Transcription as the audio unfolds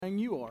And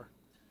you are.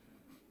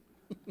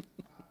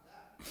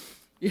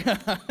 Yeah.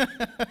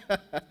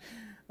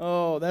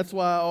 Oh, that's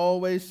why I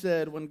always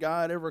said when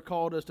God ever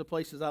called us to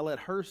places, I let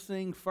her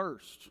sing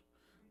first.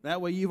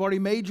 That way you've already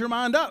made your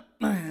mind up,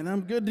 and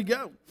I'm good to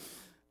go.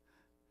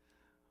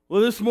 Well,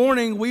 this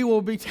morning we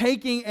will be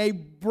taking a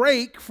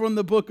break from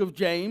the book of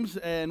James,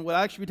 and we'll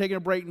actually be taking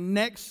a break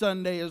next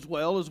Sunday as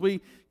well as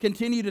we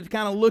continue to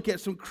kind of look at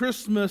some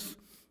Christmas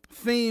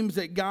themes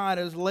that God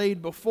has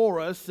laid before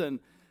us. And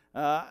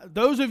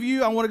those of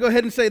you, I want to go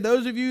ahead and say,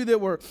 those of you that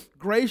were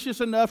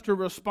gracious enough to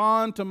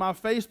respond to my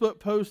Facebook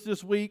post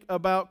this week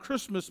about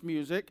Christmas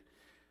music,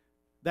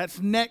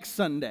 that's next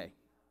Sunday.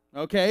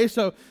 Okay,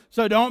 so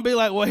don't be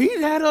like, well,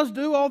 he had us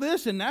do all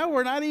this, and now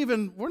we're not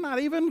even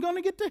going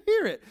to get to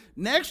hear it.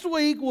 Next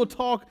week we'll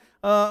talk.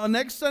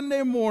 Next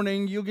Sunday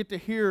morning, you'll get to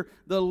hear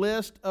the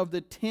list of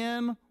the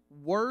 10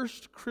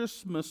 worst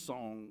Christmas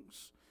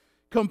songs,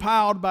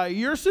 compiled by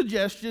your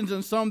suggestions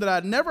and some that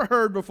I'd never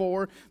heard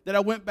before that I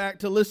went back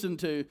to listen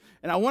to.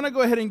 And I want to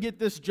go ahead and get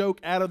this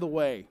joke out of the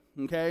way,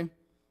 okay?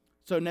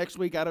 So next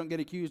week I don't get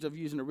accused of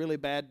using a really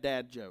bad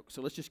dad joke.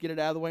 So let's just get it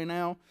out of the way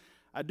now.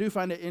 I do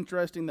find it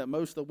interesting that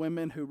most of the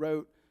women who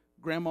wrote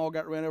Grandma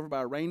Got Ran Over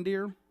by a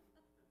Reindeer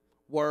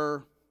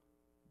were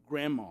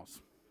grandmas.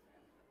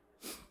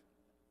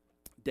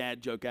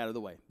 Dad joke out of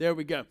the way. There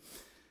we go.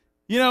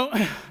 You know,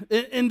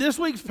 in this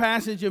week's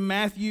passage in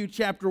Matthew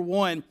chapter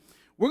 1,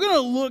 we're going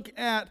to look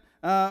at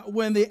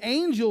when the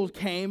angels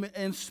came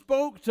and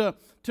spoke to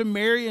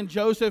Mary and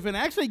Joseph, and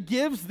actually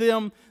gives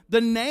them the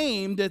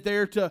name that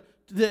that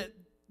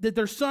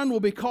their son will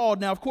be called.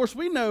 Now, of course,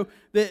 we know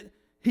that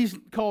he's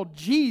called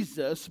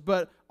Jesus,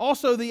 but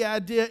also the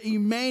idea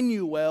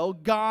Emmanuel,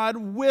 God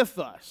with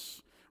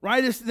us,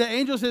 right? The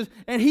angel says,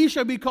 and he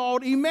shall be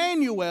called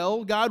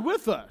Emmanuel, God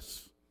with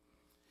us.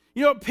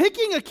 You know,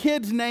 picking a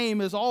kid's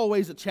name is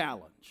always a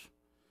challenge.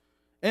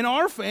 In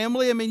our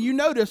family, I mean, you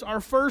notice our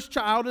first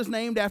child is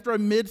named after a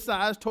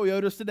mid-sized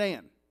Toyota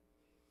sedan.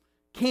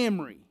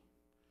 Camry.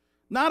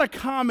 Not a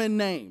common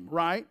name,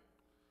 right?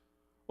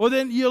 Well,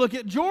 then you look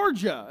at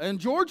Georgia, and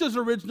Georgia's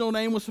original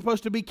name was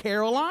supposed to be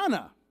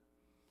Carolina.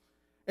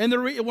 And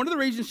one of the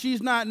reasons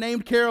she's not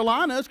named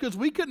Carolina is because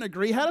we couldn't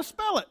agree how to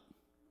spell it.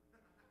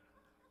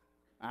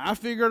 I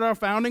figured our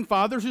founding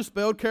fathers who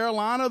spelled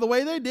Carolina the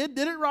way they did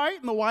it right,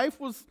 and the wife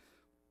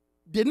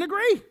didn't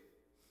agree.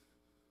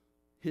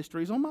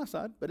 History's on my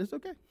side, but it's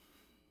okay.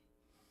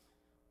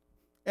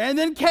 And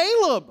then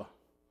Caleb.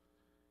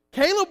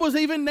 Caleb was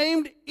even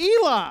named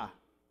Eli.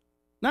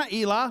 Not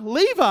Eli,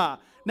 Levi.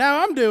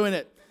 Now I'm doing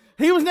it.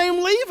 He was named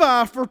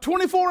Levi for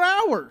 24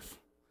 hours.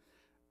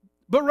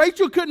 But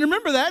Rachel couldn't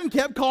remember that and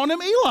kept calling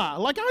him Eli,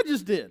 like I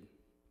just did.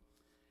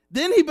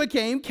 Then he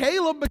became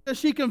Caleb because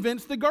she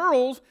convinced the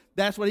girls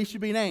that's what he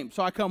should be named.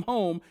 So I come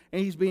home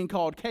and he's being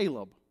called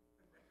Caleb.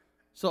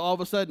 So all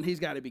of a sudden he's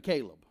got to be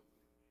Caleb.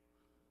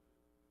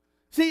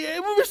 See,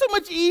 it would be so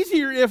much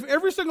easier if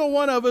every single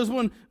one of us,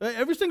 when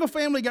every single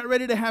family got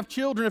ready to have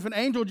children, if an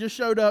angel just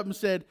showed up and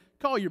said,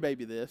 call your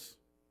baby this.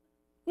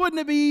 Wouldn't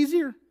it be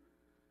easier?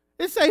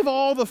 It'd save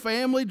all the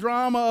family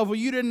drama of, well,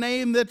 you didn't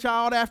name the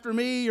child after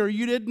me, or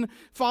you didn't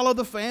follow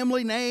the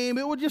family name.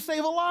 It would just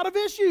save a lot of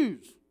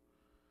issues.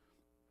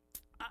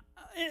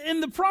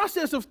 In the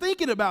process of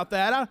thinking about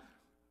that,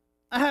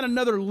 I had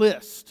another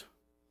list.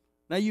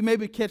 Now, you may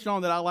be catching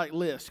on that I like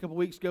lists. A couple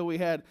weeks ago, we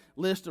had a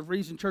list of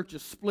reason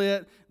churches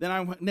split.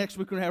 Then next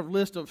week, we're going to have a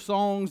list of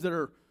songs that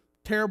are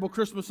terrible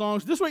Christmas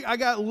songs. This week, I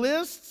got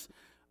lists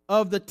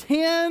of the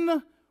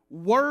 10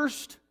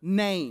 worst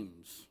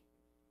names.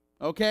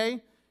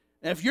 Okay?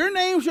 And if your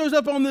name shows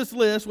up on this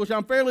list, which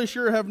I'm fairly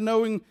sure have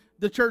knowing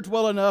the church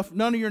well enough,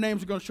 none of your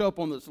names are going to show up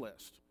on this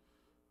list.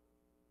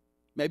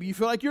 Maybe you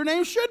feel like your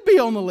name should be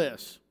on the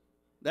list.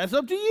 That's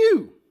up to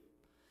you.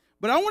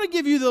 But I want to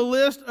give you the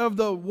list of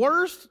the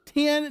worst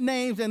 10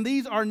 names, and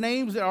these are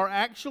names that are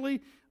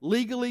actually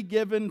legally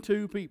given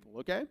to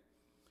people, okay?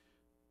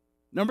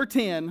 Number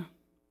 10,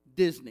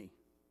 Disney.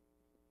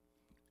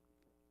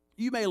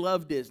 You may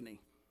love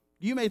Disney.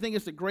 You may think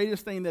it's the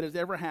greatest thing that has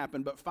ever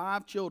happened, but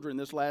 5 children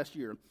this last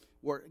year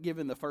were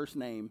given the first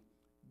name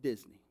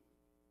Disney.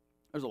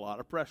 There's a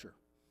lot of pressure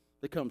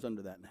that comes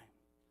under that name.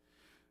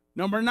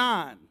 Number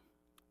 9,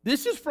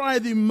 this is probably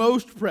the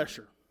most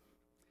pressure.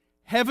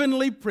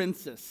 Heavenly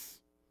Princess.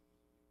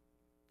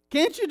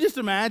 Can't you just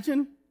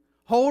imagine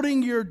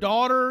holding your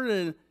daughter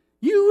and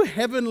you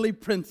heavenly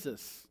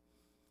princess?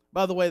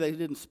 By the way, they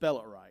didn't spell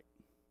it right.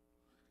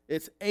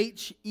 It's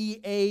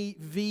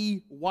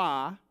Heavy,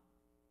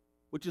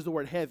 which is the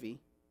word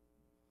heavy,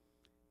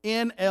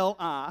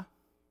 NLI-PRYNCES.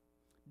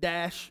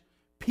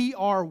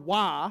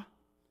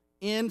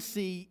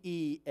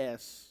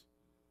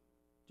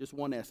 Just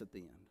one S at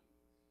the end.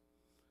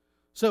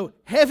 So,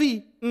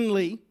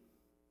 Heavenly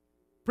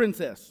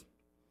Princess.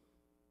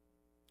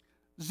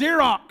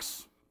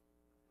 Xerox.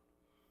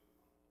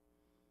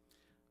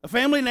 A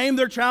family named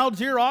their child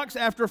Xerox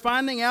after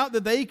finding out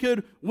that they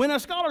could win a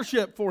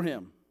scholarship for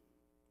him.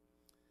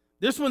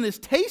 This one is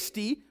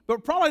tasty,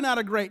 but probably not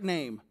a great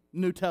name.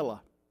 Nutella.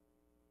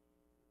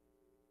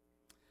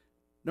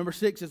 Number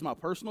 6 is my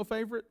personal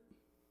favorite.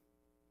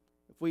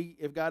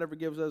 If God ever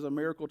gives us a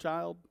miracle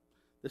child,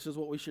 this is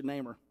what we should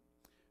name her.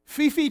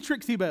 Fifi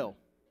Trixie Bell.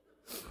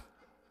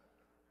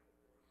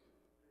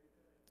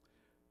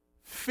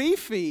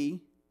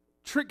 Fifi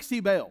Trixie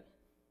Bell.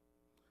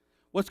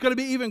 What's going to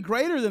be even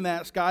greater than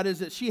that, Scott, is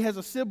that she has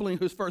a sibling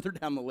who's further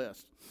down the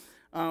list.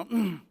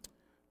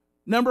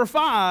 Number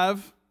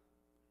 5,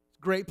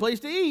 great place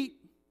to eat.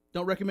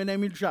 Don't recommend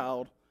naming your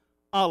child.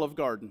 Olive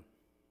Garden.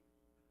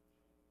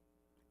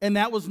 And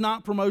that was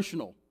not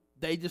promotional.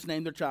 They just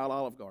named their child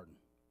Olive Garden.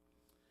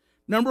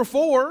 Number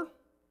 4,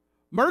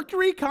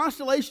 Mercury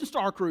Constellation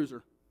Star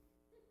Cruiser.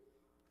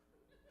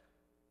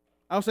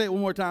 I'll say it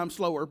one more time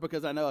slower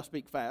because I know I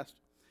speak fast.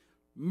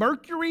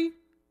 Mercury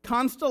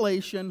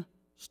Constellation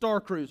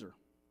Star Cruiser.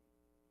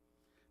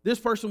 This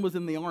person was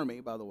in the Army,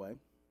 by the way.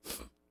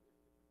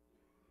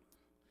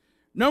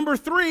 Number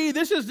 3,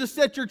 this is to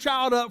set your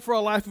child up for a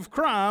life of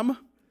crime.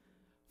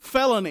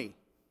 Felony.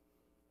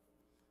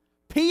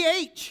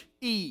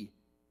 Phelony.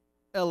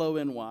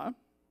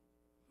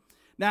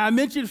 Now, I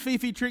mentioned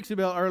Fifi Trixie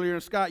Bell earlier,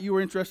 and Scott, you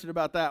were interested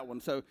about that one.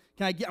 So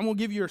I'm going to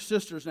give you your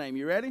sister's name.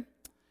 You ready?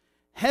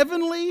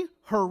 Heavenly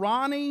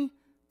Harani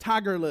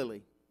Tiger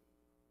Lily.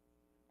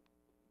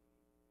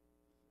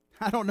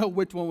 I don't know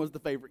which one was the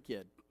favorite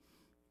kid.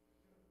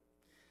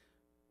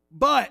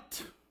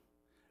 But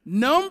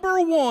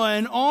number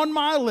 1 on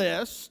my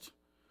list,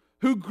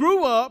 who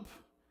grew up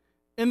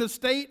in the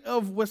state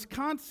of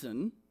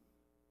Wisconsin,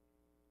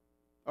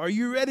 are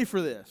you ready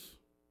for this?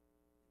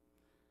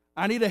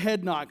 I need a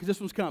head nod because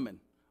this one's coming.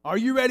 Are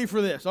you ready for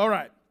this? All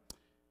right.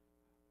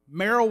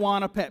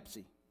 Marijuana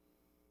Pepsi.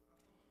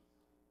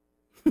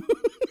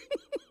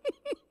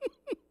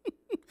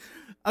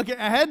 Okay,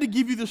 I had to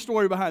give you the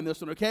story behind this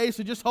one, okay?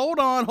 So just hold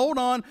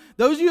on.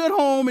 Those of you at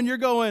home and you're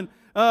going,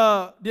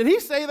 did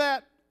he say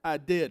that? I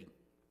did.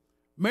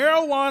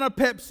 Marijuana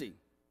Pepsi.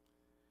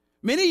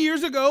 Many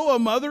years ago, a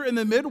mother in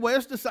the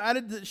Midwest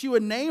decided that she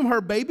would name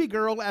her baby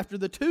girl after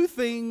the 2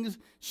 things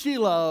she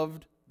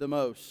loved the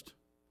most.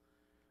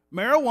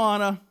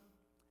 Marijuana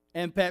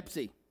and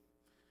Pepsi.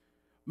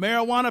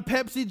 Marijuana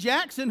Pepsi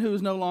Jackson, who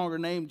is no longer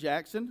named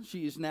Jackson.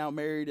 She is now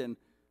married and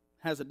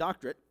has a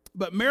doctorate.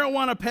 But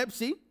Marijuana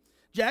Pepsi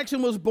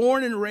Jackson was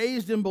born and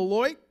raised in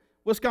Beloit,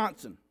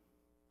 Wisconsin.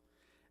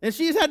 And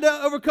she's had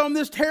to overcome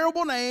this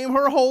terrible name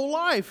her whole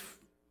life.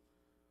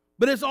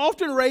 But it's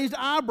often raised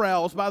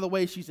eyebrows by the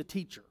way she's a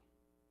teacher.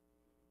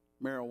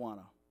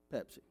 Marijuana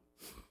Pepsi.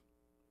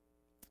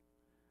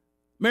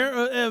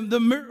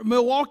 The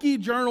Milwaukee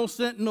Journal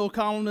Sentinel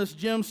columnist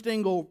Jim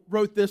Stengel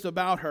wrote this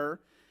about her.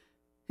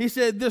 He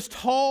said, this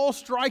tall,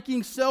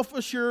 striking,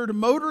 self-assured,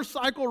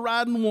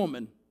 motorcycle-riding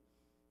woman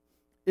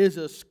is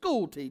a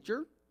school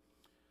teacher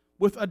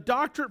with a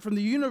doctorate from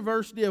the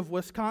University of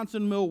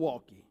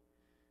Wisconsin-Milwaukee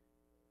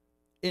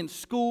in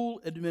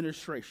school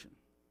administration.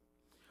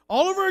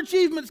 All of her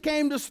achievements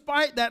came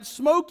despite that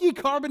smoky,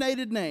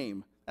 carbonated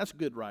name. That's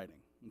good writing,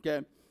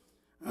 okay?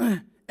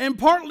 And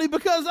partly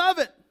because of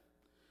it.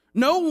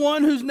 No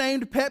one who's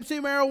named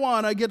Pepsi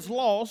Marijuana gets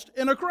lost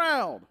in a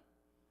crowd.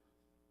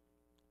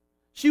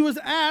 She was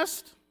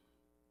asked,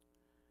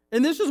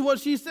 and this is what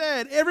she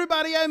said,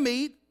 everybody I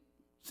meet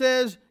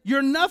says,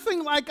 you're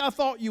nothing like I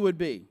thought you would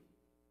be.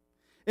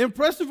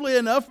 Impressively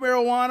enough,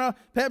 Marijuana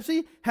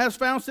Pepsi has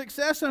found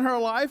success in her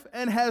life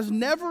and has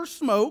never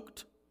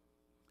smoked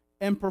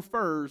and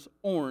prefers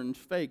orange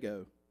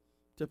Faygo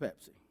to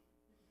Pepsi.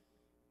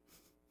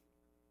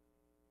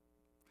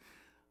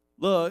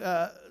 Look,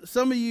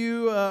 some of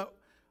you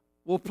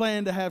will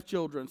plan to have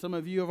children. Some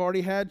of you have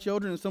already had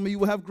children, and some of you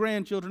will have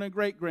grandchildren and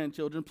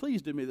great-grandchildren.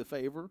 Please do me the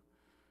favor.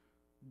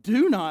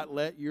 Do not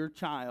let your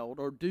child,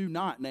 or do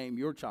not name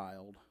your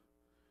child,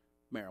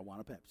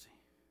 Marijuana Pepsi.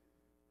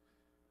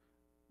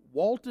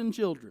 Walton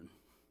children,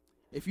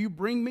 if you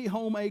bring me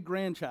home a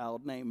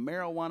grandchild named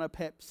Marijuana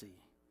Pepsi,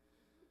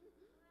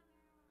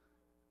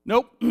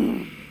 nope,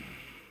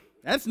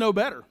 that's no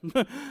better.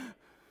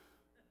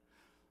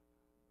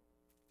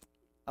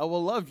 I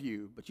will love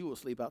you, but you will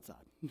sleep outside.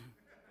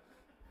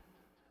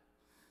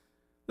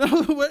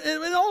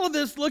 In all of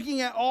this,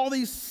 looking at all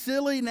these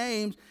silly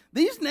names,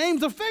 these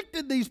names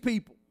affected these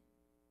people.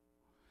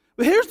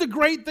 But here's the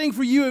great thing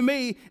for you and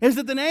me, is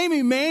that the name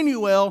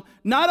Emmanuel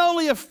not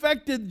only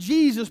affected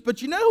Jesus,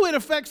 but you know who it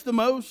affects the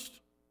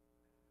most?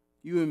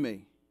 You and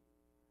me.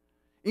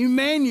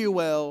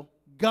 Emmanuel,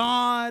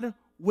 God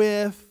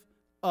with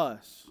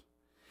us,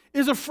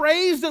 is a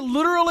phrase that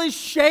literally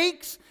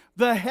shakes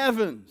the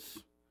heavens.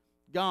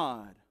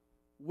 God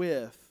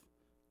with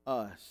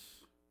us.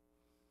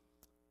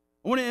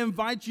 I want to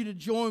invite you to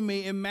join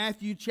me in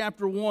Matthew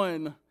chapter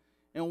 1.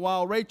 And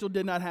while Rachel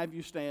did not have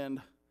you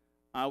stand,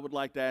 I would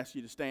like to ask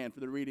you to stand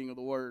for the reading of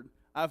the word.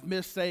 I've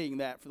missed saying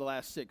that for the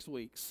last 6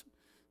 weeks.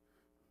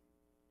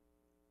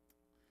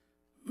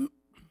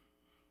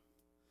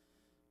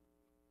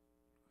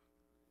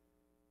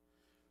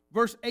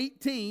 Verse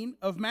 18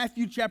 of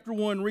Matthew chapter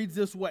 1 reads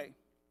this way.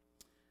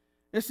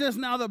 It says,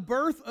 now the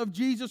birth of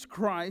Jesus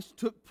Christ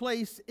took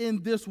place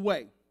in this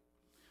way.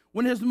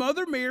 When his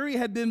mother Mary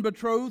had been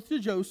betrothed to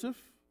Joseph,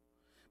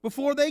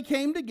 Before they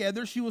came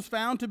together, she was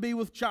found to be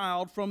with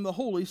child from the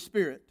Holy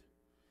Spirit.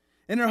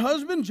 And her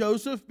husband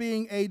Joseph,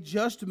 being a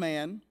just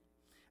man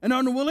and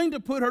unwilling to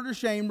put her to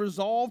shame,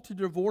 resolved to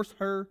divorce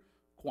her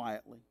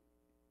quietly.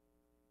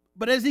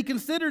 But as he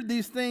considered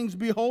these things,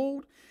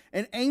 behold,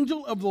 an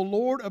angel of the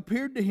Lord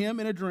appeared to him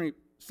in a dream,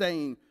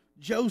 saying,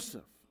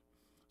 Joseph,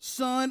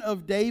 son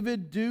of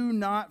David, do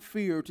not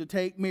fear to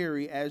take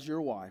Mary as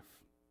your wife.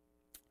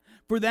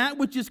 For that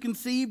which is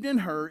conceived in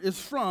her is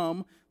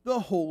from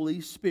the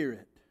Holy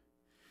Spirit.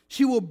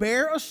 She will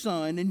bear a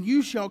son, and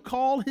you shall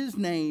call his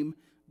name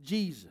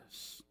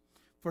Jesus,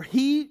 for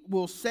he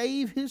will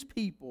save his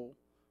people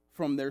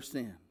from their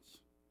sins.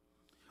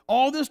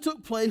 All this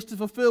took place to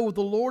fulfill what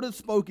the Lord had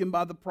spoken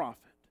by the prophet.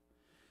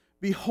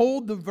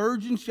 Behold, the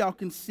virgin shall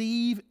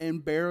conceive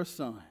and bear a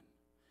son,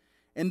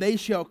 and they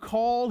shall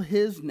call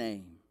his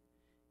name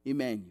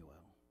Emmanuel,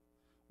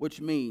 which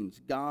means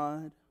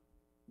God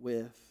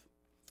with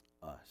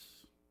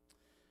us.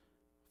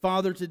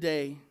 Father,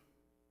 today,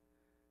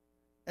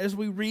 as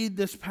we read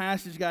this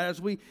passage, God,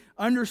 as we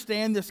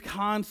understand this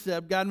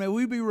concept, God, may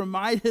we be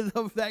reminded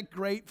of that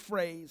great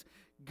phrase,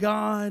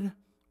 God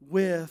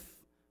with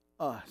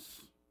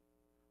us.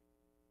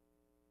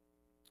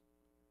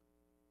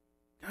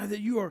 God, that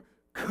you are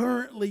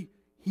currently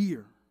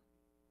here.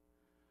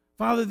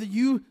 Father, that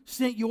you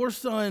sent your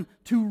Son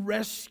to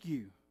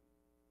rescue,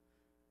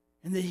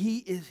 and that he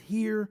is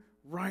here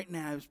right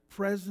now. His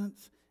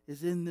presence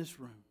is in this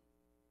room.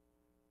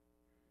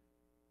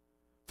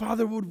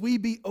 Father, would we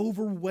be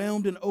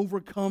overwhelmed and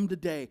overcome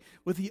today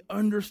with the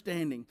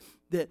understanding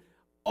that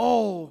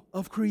all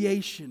of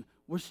creation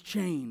was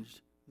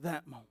changed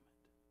that moment.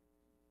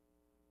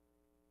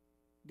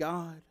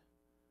 God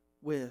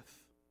with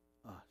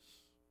us.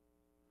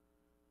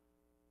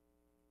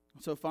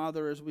 So,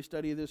 Father, as we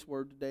study this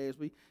word today, as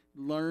we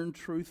learn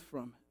truth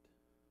from it,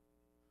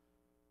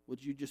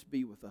 would you just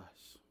be with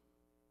us?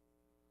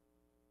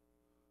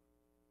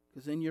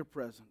 Because in your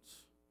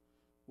presence,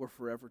 we're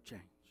forever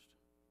changed.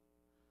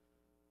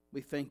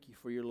 We thank you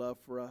for your love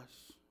for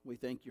us. We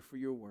thank you for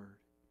your word.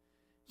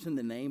 It's in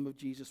the name of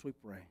Jesus we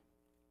pray.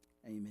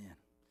 Amen.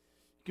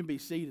 You can be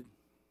seated.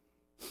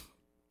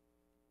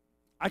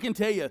 I can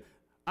tell you,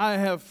 I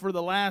have for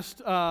the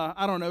last,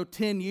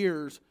 10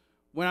 years,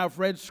 when I've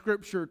read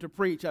Scripture to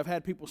preach, I've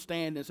had people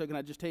stand, and so can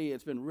I just tell you,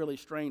 it's been really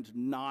strange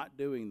not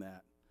doing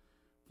that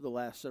for the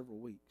last several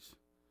weeks.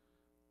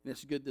 And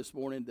it's good this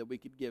morning that we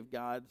could give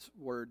God's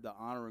word the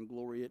honor and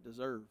glory it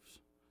deserves.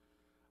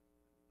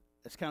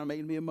 It's kind of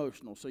making me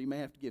emotional, so you may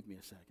have to give me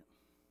a second.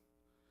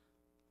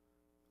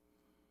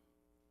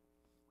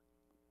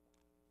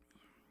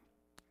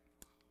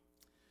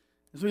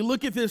 As we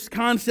look at this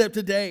concept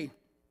today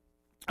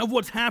of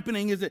what's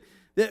happening, is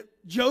that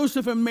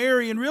Joseph and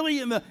Mary, and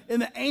really in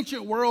the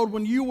ancient world,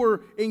 when you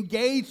were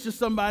engaged to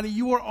somebody,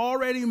 you were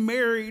already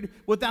married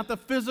without the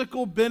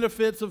physical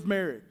benefits of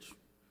marriage.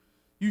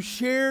 You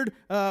shared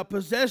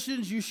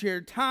possessions, you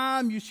shared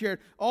time, you shared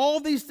all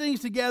these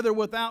things together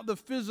without the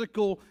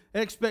physical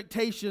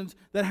expectations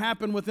that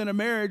happen within a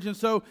marriage. And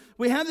so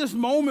we have this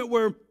moment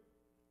where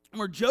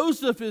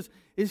Joseph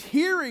is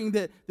hearing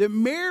that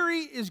Mary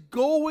is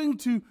going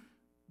to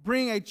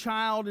bring a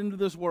child into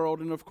this world.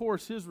 And of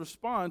course, his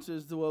response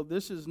is, well,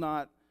 this is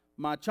not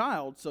my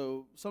child,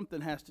 so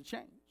something has to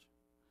change.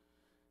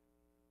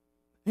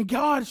 And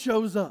God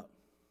shows up.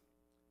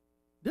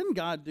 Didn't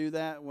God do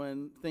that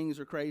when things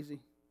are crazy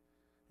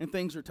and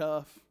things are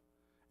tough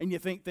and you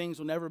think things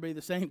will never be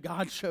the same?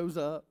 God shows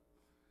up.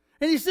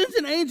 And he sends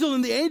an angel,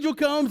 and the angel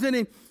comes,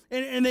 and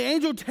the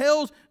angel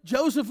tells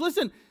Joseph,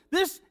 listen,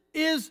 this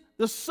is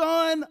the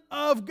Son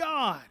of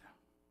God.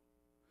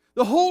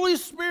 The Holy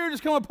Spirit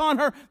has come upon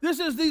her. This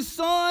is the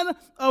Son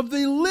of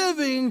the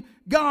living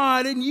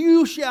God, and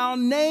you shall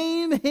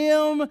name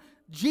him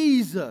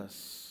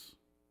Jesus.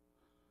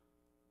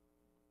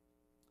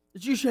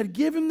 That you should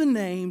give him the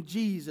name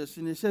Jesus.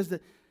 And it says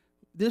that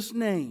this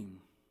name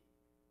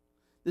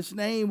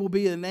will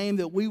be a name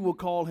that we will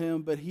call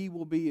him, but he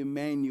will be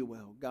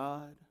Emmanuel,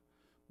 God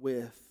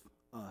with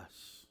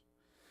us.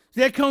 See,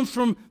 that comes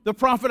from the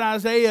prophet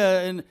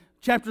Isaiah in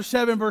chapter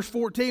 7, verse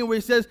 14, where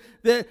he says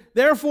that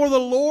therefore the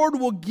Lord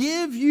will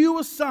give you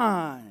a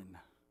sign,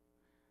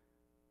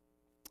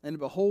 and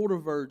behold, a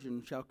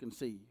virgin shall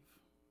conceive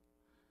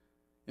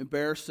and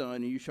bear a son,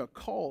 and you shall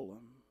call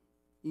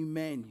him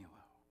Emmanuel.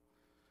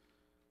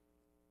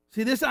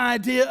 See, this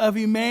idea of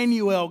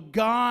Emmanuel,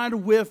 God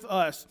with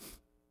us,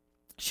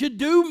 should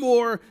do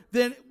more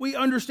than we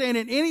understand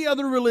in any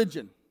other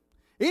religion.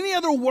 Any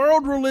other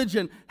world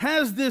religion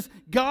has this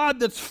God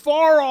that's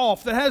far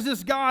off, that has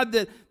this God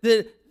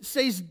that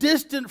stays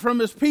distant from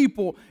his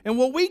people. And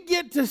what we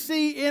get to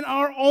see in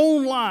our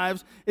own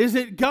lives is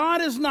that God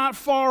is not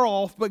far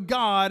off, but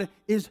God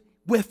is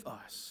with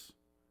us.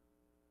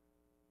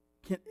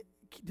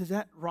 Does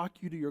that rock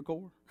you to your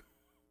core?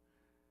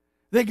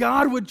 That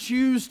God would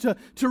choose to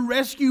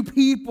rescue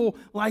people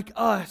like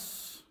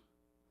us.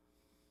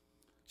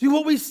 See,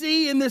 what we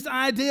see in this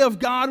idea of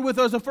God with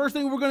us, the first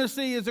thing we're going to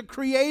see is the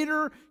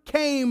Creator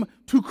came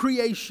to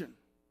creation.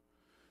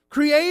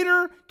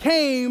 Creator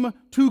came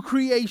to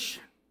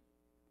creation.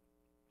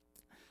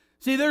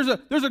 See, there's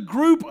a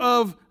group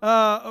of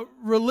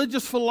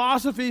religious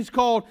philosophies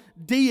called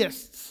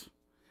deists.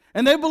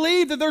 And they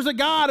believe that there's a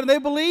God, and they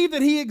believe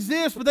that He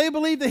exists, but they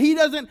believe that He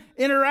doesn't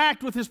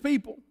interact with His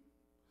people.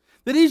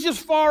 That He's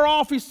just far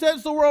off. He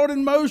sets the world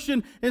in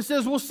motion and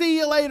says, we'll see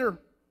you later.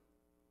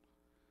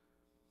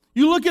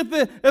 You look at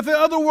the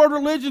other world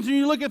religions, and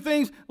you look at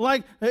things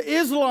like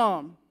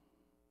Islam.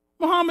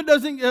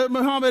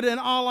 Muhammad and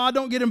Allah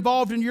don't get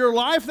involved in your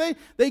life.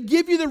 They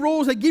give you the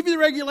rules, they give you the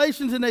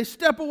regulations, and they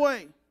step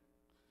away.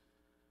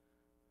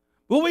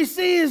 What we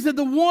see is that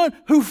the one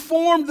who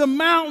formed the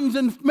mountains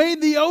and made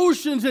the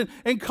oceans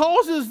and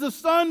causes the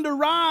sun to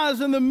rise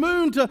and the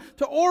moon to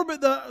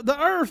orbit the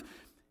earth,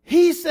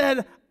 He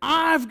said,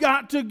 I've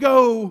got to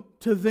go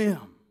to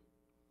them.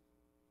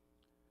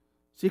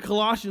 See,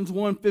 Colossians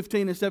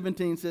 1:15 and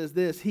 17 says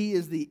this, He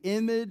is the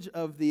image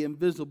of the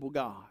invisible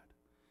God.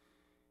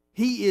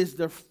 He is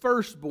the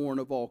firstborn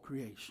of all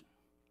creation.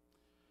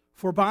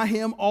 For by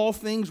Him all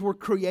things were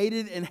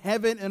created in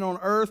heaven and on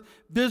earth,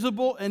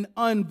 visible and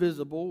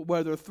invisible,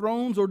 whether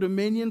thrones or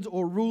dominions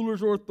or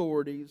rulers or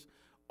authorities.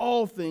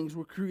 All things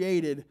were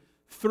created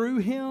through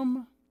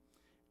Him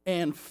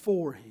and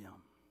for Him.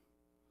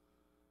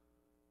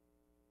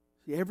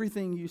 See,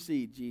 everything you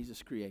see,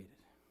 Jesus created.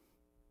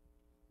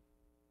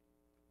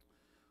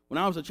 When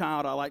I was a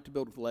child, I liked to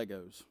build with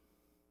Legos.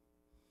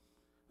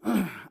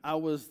 I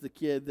was the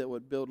kid that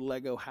would build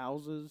Lego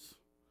houses.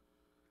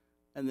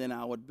 And then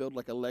I would build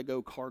like a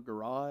Lego car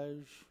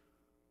garage.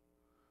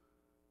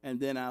 And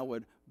then I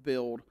would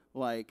build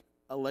like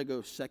a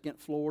Lego second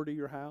floor to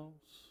your house.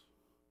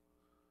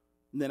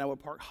 And then I would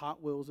park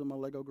Hot Wheels in my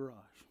Lego garage.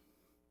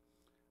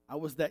 I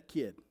was that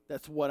kid.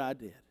 That's what I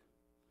did.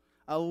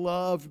 I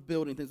loved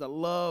building things. I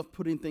loved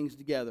putting things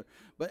together.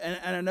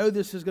 And I know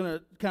this is going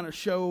to kind of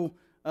show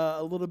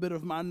a little bit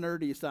of my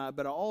nerdy side,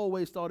 but I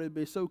always thought it'd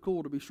be so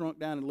cool to be shrunk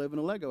down and live in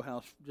a Lego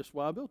house just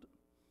while I built it.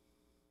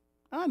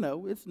 I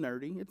know, it's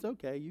nerdy. It's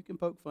okay. You can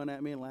poke fun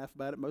at me and laugh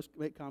about it. Most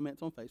make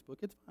comments on Facebook.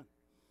 It's fine.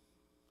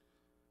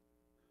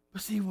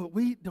 But see, what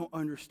we don't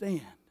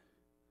understand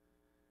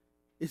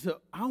is that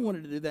I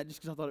wanted to do that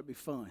just because I thought it'd be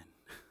fun.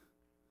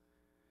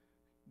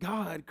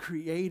 God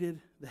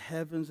created the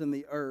heavens and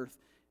the earth,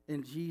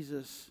 and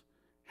Jesus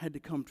had to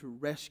come to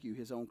rescue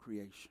His own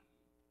creation.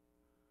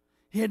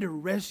 He had to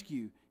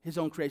rescue His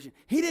own creation.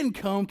 He didn't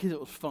come because it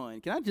was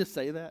fun. Can I just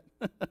say that?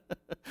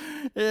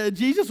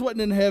 Jesus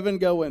wasn't in heaven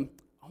going,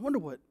 I wonder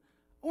what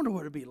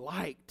it'd be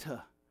like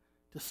to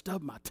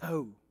stub my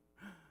toe.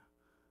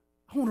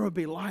 I wonder what it'd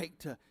be like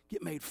to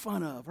get made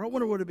fun of. Or I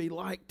wonder what it'd be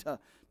like to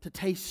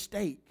taste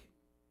steak.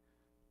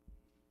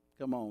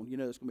 Come on, you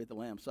know it's going to be at the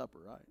Lamb's Supper,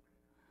 right?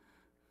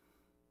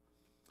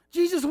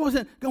 Jesus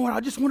wasn't going,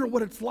 I just wonder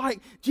what it's like.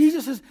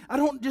 Jesus says, I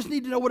don't just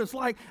need to know what it's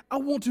like. I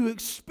want to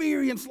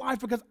experience life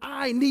because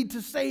I need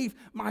to save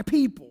my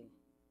people.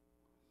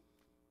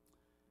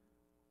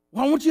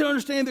 Well, I want you to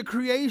understand that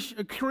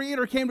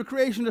Creator came to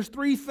creation. There's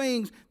three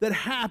things that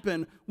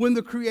happen when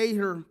the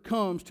Creator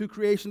comes to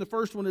creation. The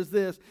first one is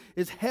this,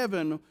 is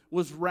heaven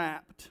was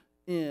wrapped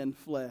in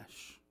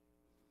flesh.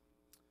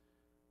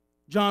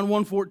 John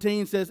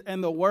 1:14 says,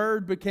 and the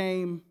Word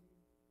became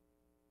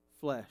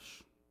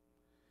flesh.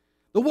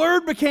 The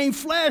Word became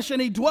flesh, and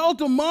He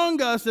dwelt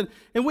among us, and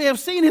we have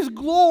seen His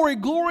glory.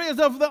 Glory as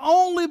of the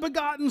only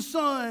begotten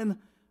Son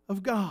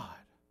of God,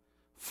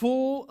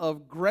 full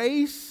of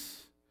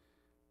grace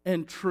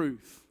and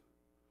truth.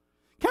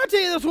 Can I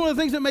tell you that's one of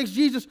the things that makes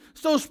Jesus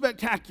so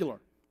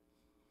spectacular?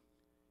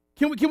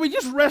 Can we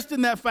just rest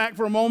in that fact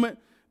for a moment?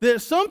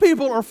 That some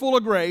people are full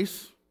of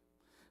grace,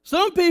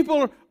 some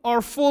people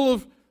are full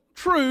of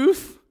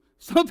truth,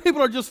 some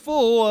people are just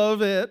full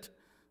of it.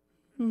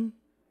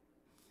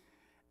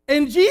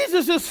 And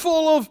Jesus is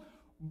full of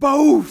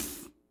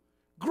both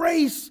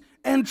grace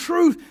and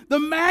truth. The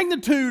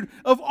magnitude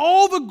of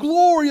all the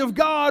glory of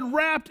God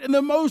wrapped in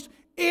the most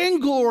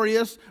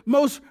inglorious,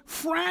 most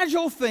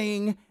fragile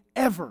thing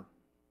ever.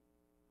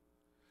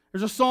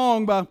 There's a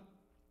song by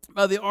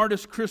the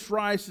artist Chris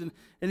Rice, and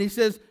he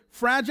says,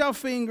 fragile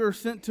finger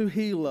sent to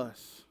heal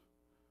us,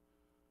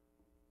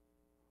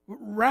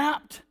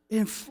 wrapped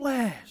in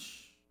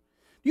flesh.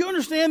 Do you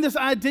understand this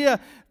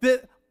idea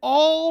that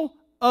all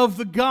of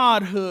the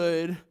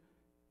Godhood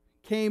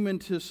came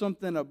into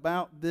something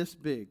about this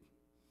big?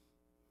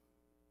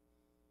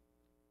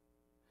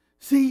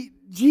 See,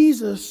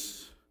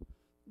 Jesus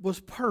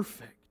was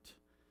perfect,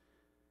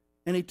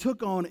 and He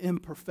took on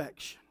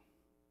imperfection.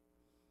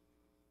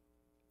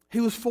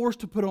 He was forced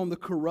to put on the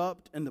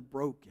corrupt and the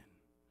broken.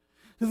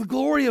 The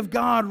glory of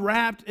God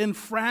wrapped in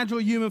fragile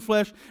human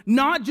flesh,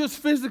 not just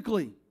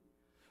physically,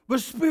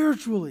 but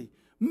spiritually,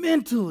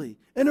 mentally,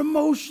 and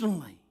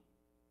emotionally.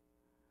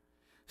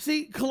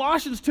 See,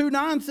 Colossians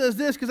 2:9 says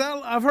this, because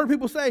I've heard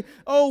people say,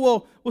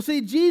 oh, well,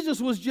 see,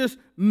 Jesus was just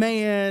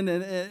man,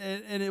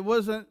 and it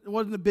wasn't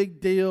a big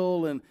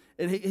deal, and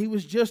he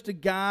was just a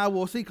guy.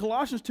 Well, see,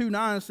 Colossians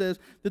 2:9 says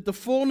that the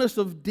fullness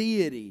of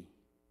deity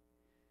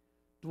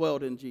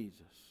dwelled in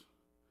Jesus.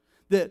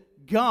 That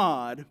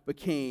God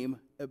became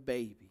a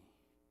baby.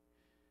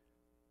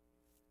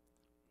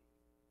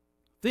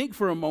 Think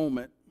for a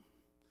moment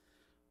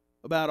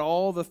about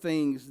all the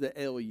things that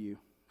ail you.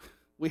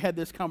 We had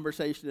this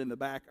conversation in the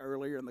back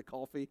earlier in the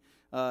coffee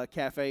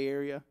cafe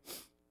area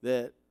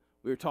that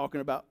we were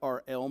talking about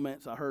our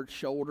ailments. I heard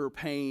shoulder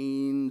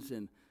pains,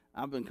 and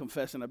I've been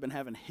confessing I've been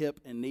having hip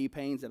and knee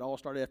pains that all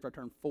started after I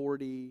turned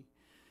 40.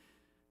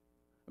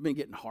 I've been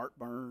getting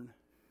heartburn.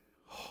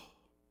 Oh,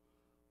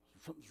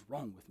 something's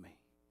wrong with me.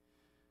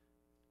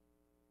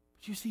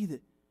 But you see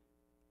that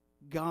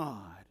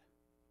God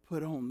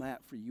put on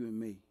that for you and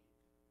me.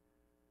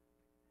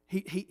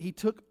 He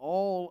took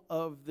all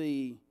of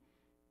the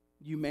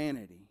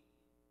humanity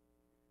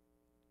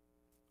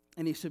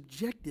and he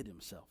subjected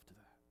himself to that.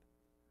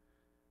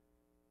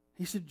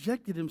 He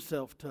subjected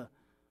himself to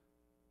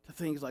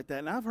things like that.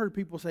 And I've heard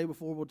people say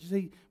before, well,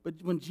 see, but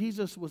when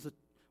Jesus was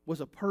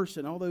a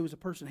person, although he was a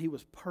person, he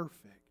was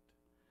perfect.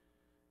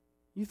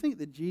 You think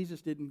that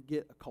Jesus didn't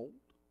get a cold?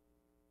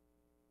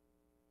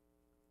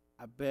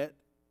 I bet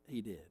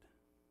he did.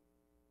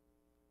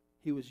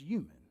 He was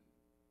human.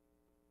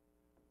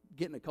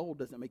 Getting a cold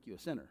doesn't make you a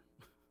sinner.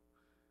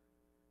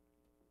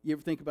 You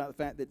ever think about the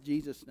fact that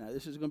Jesus, now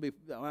this is going to be,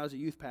 when I was a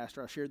youth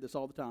pastor, I shared this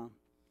all the time.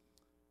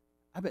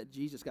 I bet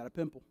Jesus got a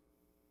pimple.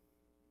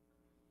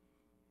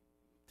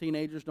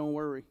 Teenagers, don't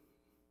worry.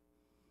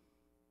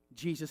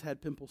 Jesus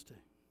had pimples too.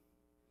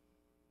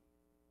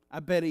 I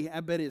bet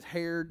his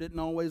hair didn't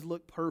always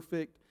look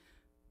perfect.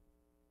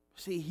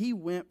 See, he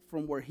went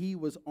from where he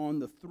was on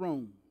the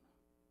throne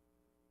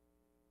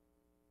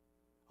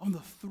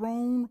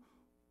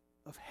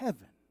of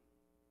heaven,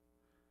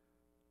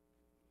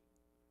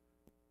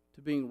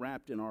 to being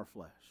wrapped in our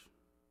flesh.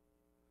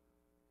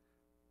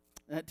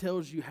 That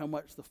tells you how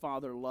much the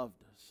Father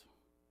loved us,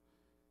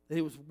 that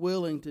he was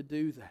willing to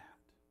do that.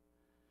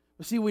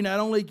 But see, we not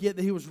only get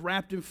that he was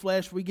wrapped in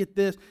flesh, we get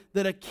this,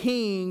 that a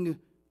king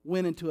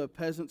went into a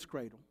peasant's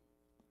cradle.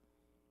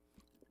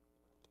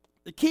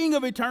 The king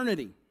of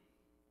eternity.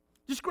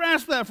 Just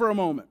grasp that for a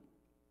moment.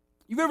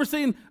 You've ever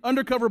seen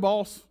Undercover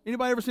Boss?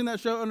 Anybody ever seen that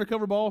show,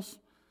 Undercover Boss?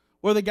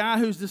 Where the guy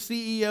who's the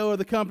CEO of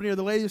the company or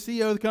the lady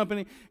CEO of the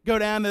company go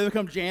down and they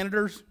become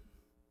janitors?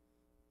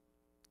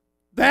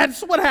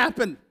 That's what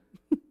happened.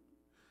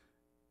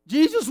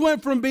 Jesus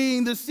went from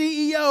being the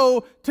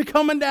CEO to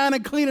coming down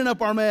and cleaning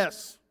up our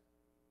mess.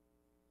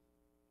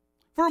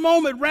 For a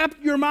moment, wrap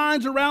your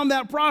minds around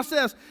that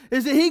process,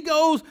 is that he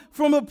goes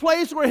from a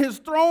place where his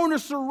throne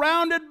is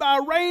surrounded by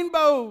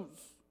rainbows.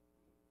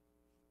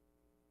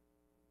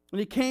 And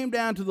he came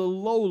down to the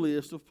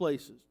lowliest of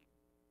places.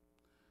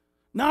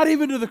 Not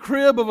even to the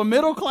crib of a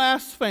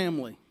middle-class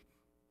family,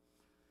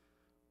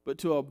 but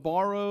to a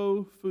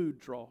borrowed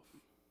food trough.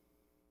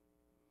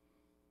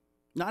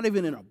 Not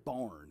even in a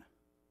barn.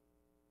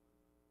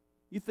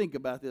 You think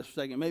about this for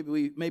a second.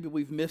 Maybe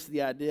we've missed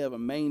the idea of a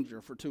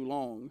manger for too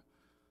long.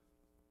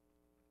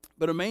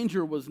 But a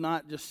manger was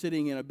not just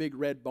sitting in a big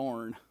red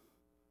barn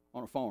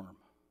on a farm.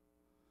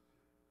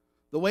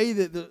 The way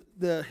that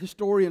the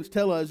historians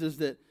tell us is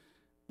that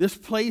this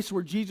place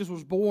where Jesus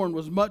was born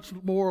was much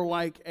more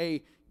like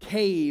a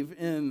cave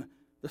in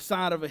the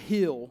side of a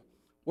hill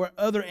where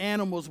other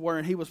animals were,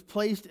 and he was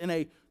placed in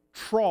a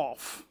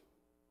trough.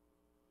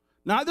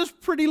 Not this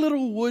pretty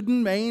little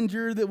wooden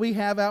manger that we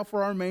have out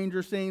for our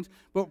manger scenes,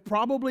 but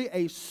probably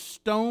a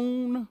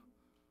stone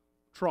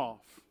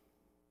trough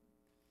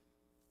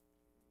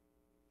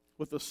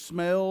with the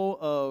smell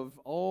of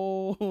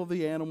all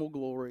the animal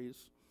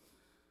glories.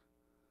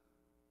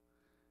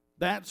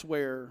 That's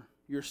where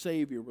your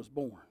Savior was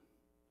born.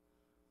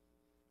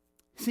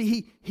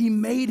 See, he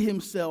made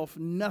himself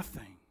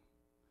nothing.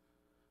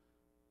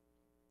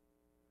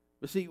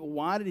 But see,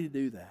 why did he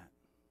do that?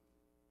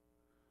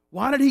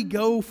 Why did he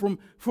go from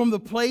the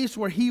place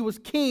where he was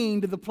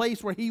king to the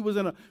place where he was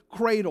in a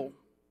cradle?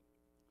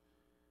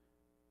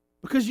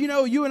 Because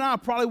you and I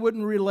probably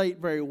wouldn't relate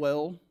very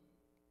well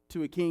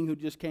to a king who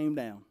just came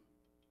down.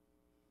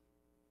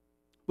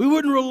 We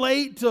wouldn't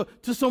relate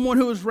to someone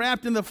who was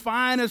wrapped in the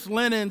finest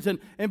linens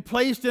and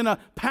placed in a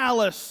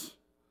palace.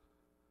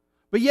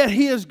 But yet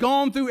he has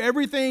gone through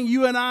everything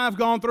you and I have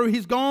gone through.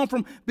 He's gone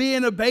from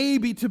being a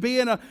baby to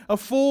being a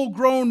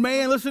full-grown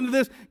man. Listen to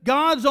this.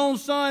 God's own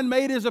Son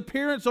made his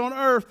appearance on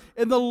earth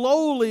in the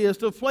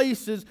lowliest of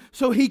places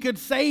so he could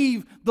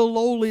save the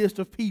lowliest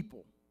of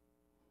people.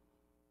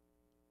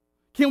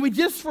 Can we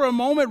just for a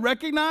moment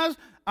recognize,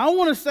 I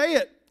want to say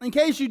it, in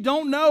case you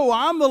don't know,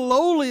 I'm the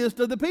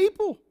lowliest of the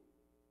people.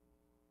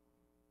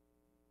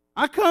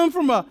 I come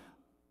from a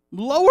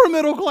lower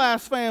middle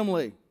class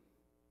family.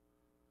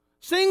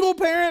 Single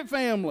parent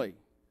family.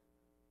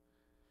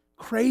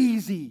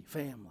 Crazy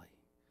family.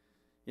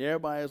 Yeah,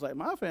 everybody's like,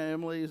 my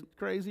family is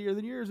crazier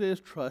than yours is.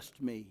 Trust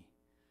me.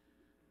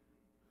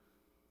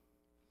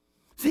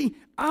 See,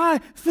 I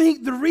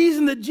think the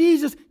reason that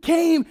Jesus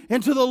came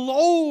into the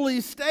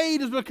lowly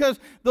state is because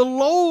the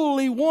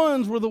lowly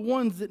ones were the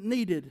ones that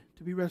needed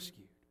to be rescued.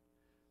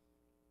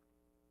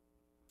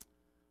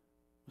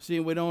 See,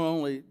 we don't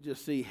only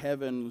just see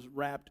heavens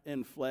wrapped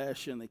in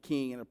flesh and the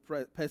king in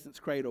a peasant's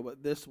cradle,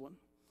 but this one,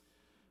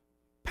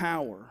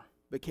 power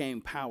became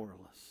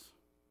powerless.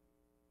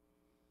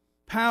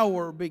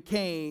 Power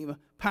became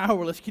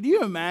powerless. Can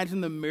you imagine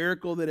the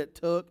miracle that it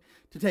took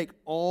to take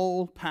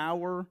all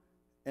power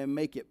and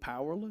make it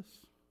powerless?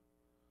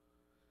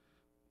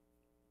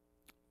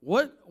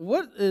 What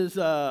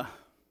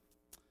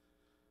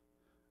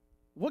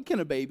can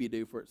a baby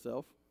do for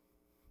itself?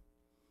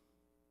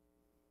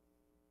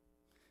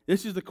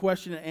 This is the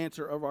question and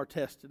answer of our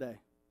test today.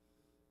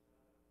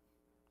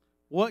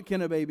 What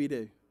can a baby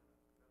do?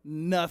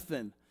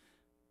 Nothing.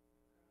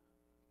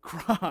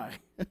 Cry.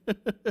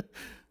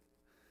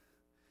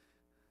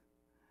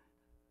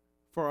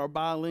 For our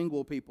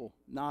bilingual people,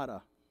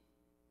 nada.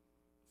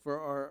 For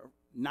our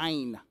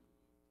 9,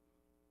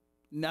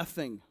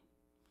 nothing.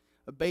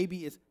 A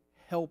baby is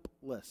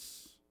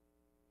helpless.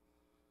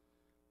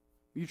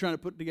 You're trying to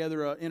put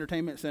together an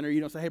entertainment center,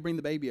 you don't say, hey, bring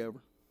the baby over.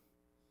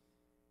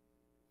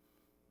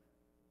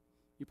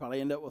 You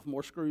probably end up with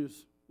more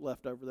screws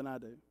left over than I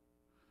do.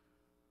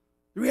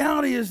 The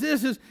reality is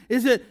this,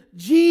 is that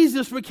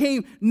Jesus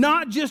became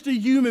not just a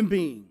human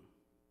being,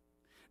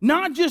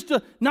 not just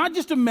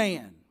a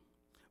man,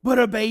 but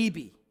a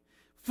baby.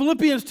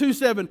 Philippians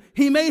 2:7,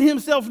 he made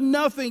himself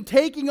nothing,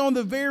 taking on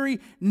the very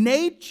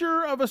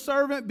nature of a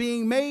servant,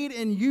 being made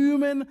in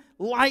human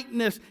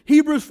likeness.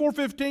 Hebrews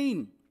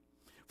 4:15,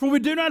 for we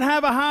do not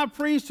have a high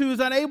priest who is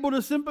unable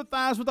to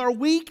sympathize with our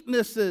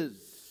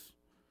weaknesses.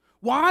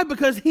 Why?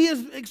 Because he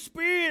has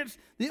experienced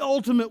the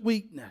ultimate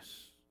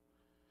weakness.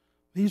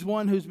 He's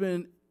one who's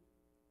been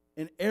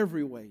in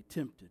every way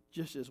tempted,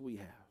 just as we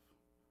have.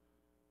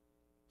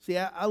 See,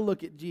 I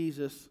look at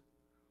Jesus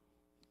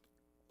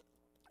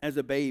as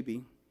a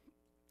baby,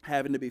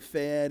 having to be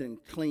fed and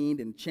cleaned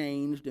and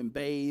changed and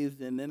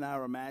bathed, and then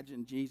I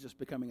imagine Jesus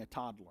becoming a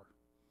toddler.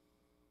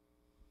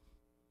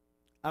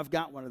 I've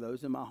got one of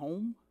those in my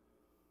home.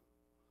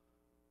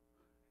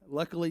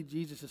 Luckily,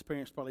 Jesus'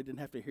 parents probably didn't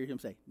have to hear him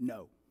say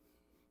no.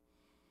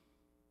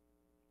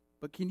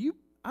 But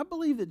I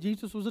believe that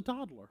Jesus was a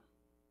toddler,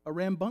 a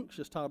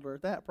rambunctious toddler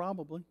at that,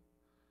 probably.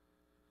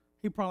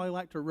 He probably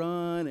liked to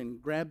run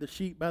and grab the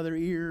sheep by their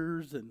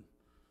ears and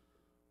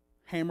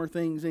hammer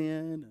things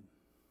in and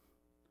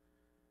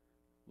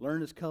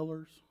learn his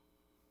colors.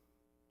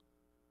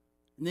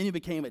 And then he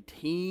became a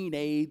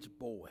teenage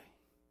boy.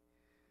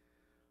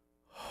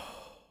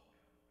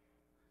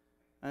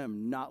 I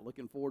am not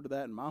looking forward to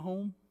that in my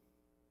home.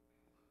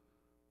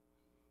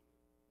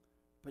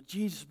 But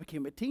Jesus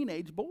became a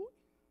teenage boy.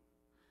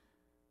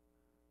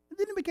 And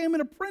then he became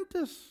an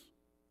apprentice.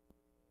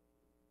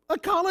 A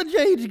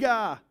college-age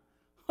guy.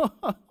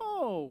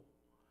 The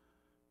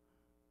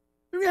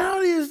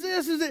reality is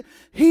this, is that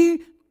he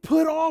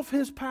put off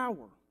his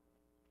power.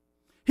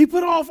 He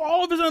put off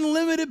all of his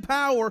unlimited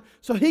power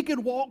so he could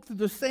walk through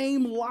the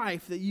same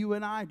life that you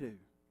and I do.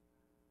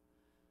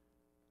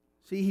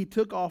 See, he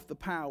took off the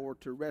power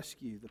to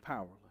rescue the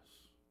powerless.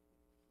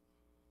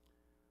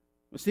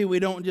 Well, see, we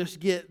don't just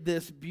get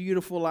this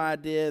beautiful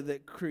idea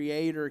that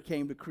Creator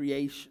came to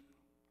creation.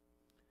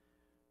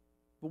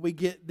 But we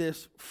get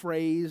this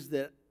phrase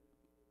that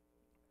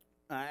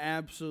I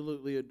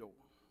absolutely adore.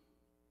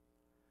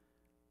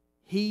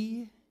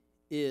 He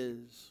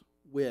is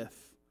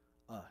with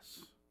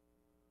us.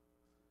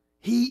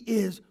 He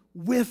is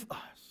with us.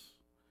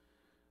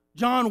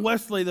 John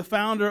Wesley, the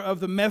founder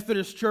of the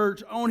Methodist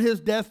Church, on his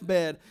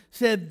deathbed,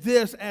 said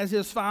this as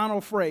his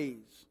final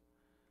phrase: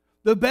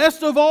 the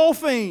best of all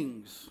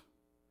things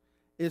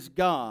is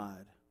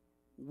God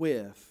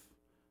with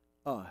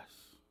us.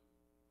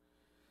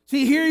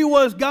 See, here he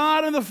was,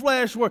 God in the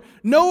flesh, where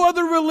no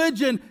other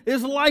religion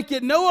is like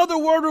it. No other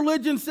world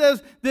religion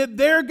says that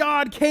their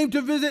God came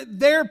to visit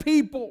their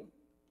people.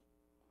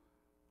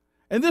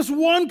 And this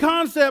one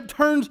concept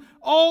turns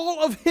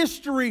all of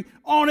history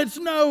on its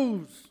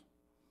nose.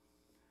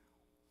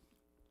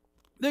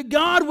 That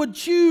God would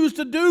choose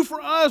to do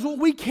for us what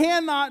we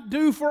cannot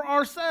do for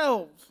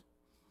ourselves.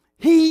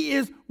 He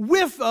is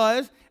with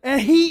us and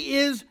He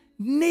is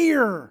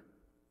near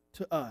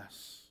to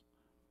us.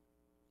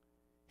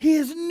 He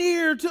is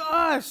near to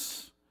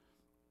us.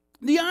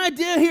 The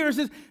idea here is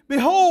this: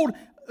 behold,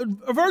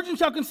 a virgin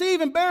shall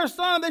conceive and bear a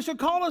son. They shall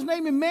call his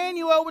name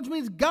Emmanuel, which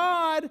means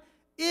God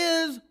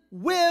is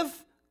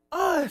with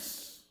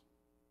us.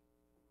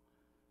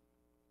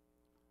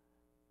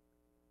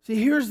 See,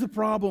 here's the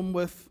problem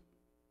with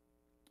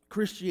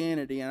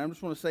Christianity, and I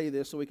just want to say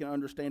this so we can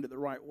understand it the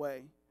right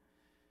way,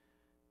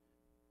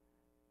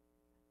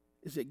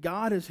 is that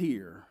God is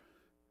here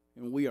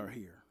and we are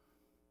here.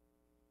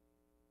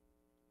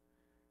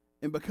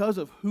 And because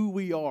of who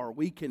we are,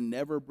 we can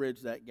never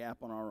bridge that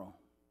gap on our own.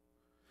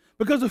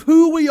 Because of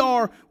who we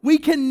are, we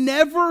can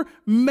never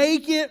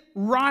make it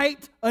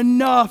right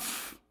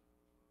enough.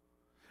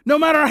 No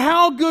matter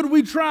how good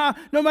we try,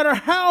 no matter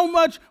how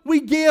much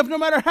we give, no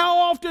matter how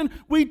often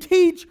we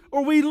teach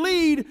or we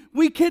lead,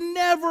 we can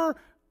never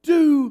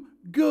do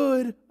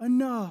good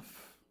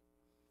enough.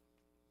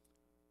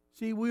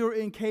 See, we are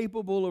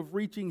incapable of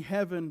reaching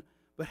heaven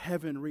but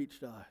heaven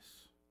reached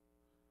us.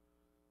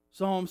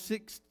 Psalm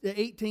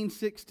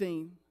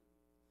 18:16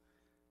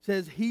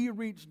 says, He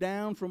reached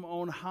down from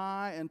on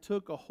high and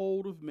took a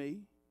hold of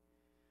me.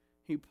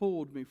 He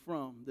pulled me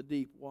from the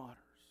deep waters.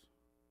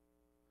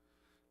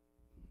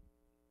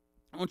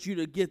 I want you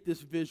to get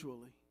this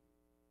visually.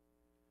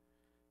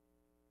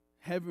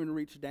 Heaven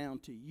reached down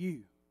to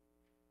you.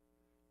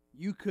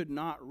 You could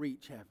not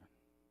reach heaven.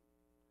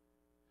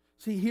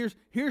 See,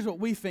 here's what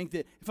we think,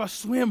 that if I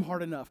swim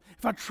hard enough,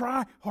 if I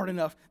try hard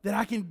enough, that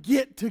I can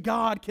get to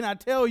God. Can I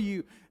tell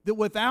you that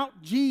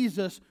without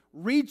Jesus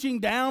reaching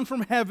down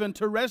from heaven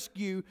to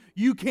rescue,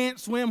 you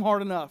can't swim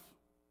hard enough?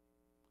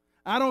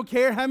 I don't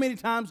care how many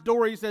times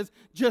Dory says,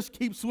 just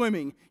keep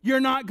swimming. You're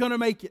not going to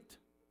make it.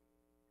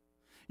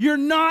 You're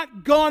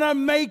not going to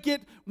make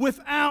it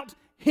without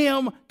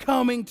Him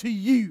coming to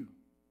you.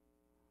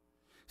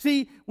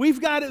 See,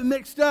 we've got it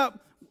mixed up.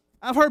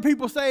 I've heard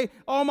people say,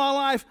 all my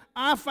life,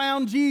 I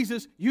found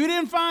Jesus. You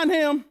didn't find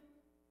Him.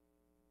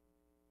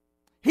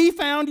 He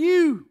found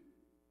you.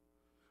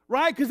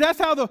 Right? Because that's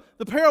how the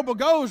parable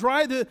goes,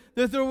 right? That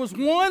there was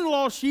one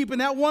lost sheep, and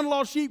that one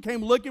lost sheep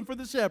came looking for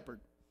the shepherd.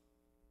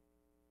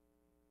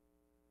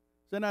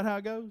 Is that not how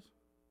it goes?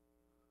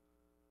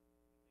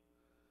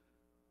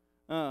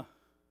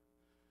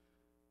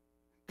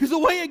 Because the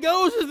way it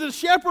goes is the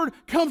shepherd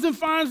comes and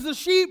finds the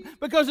sheep,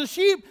 because the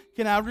sheep,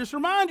 can I just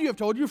remind you, I've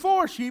told you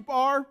before, sheep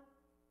are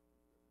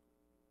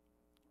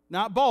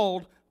not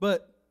bald,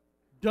 but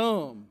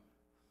dumb.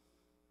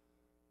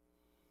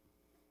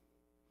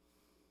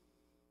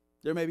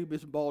 There may be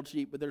some bald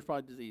sheep, but there's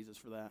probably diseases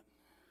for that.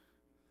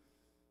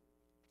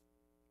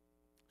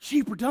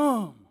 Sheep are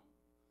dumb.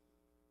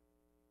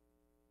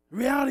 The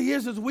reality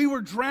is we were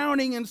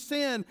drowning in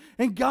sin,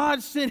 and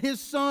God sent His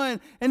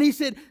Son, and He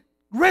said,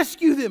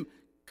 rescue them,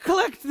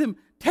 collect them,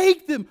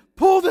 take them,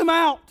 pull them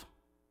out.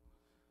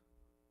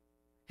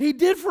 He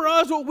did for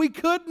us what we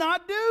could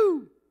not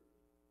do.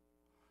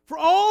 For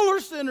all are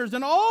sinners,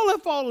 and all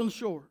have fallen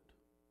short.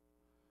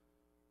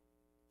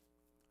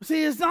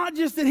 See, it's not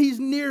just that He's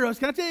near us.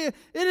 Can I tell you,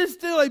 it is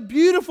still a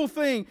beautiful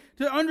thing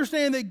to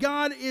understand that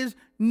God is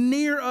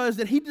near us,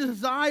 that He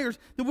desires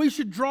that we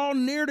should draw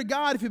near to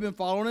God. If you've been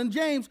following in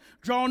James,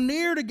 draw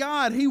near to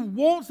God. He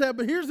wants that,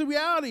 but here's the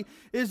reality,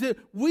 is that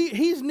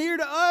He's near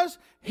to us.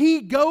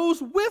 He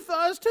goes with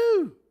us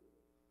too.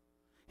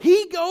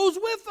 He goes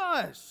with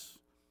us.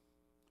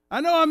 I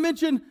know I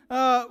mentioned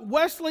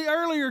Wesley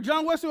earlier,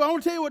 John Wesley. I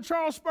want to tell you what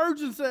Charles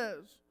Spurgeon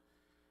says.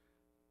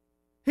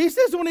 He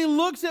says when he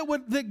looks at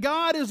that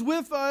God is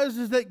with us,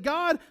 is that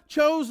God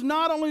chose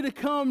not only to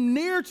come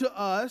near to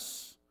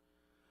us,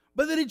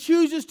 but that He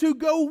chooses to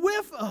go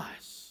with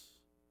us.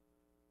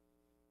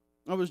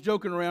 I was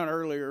joking around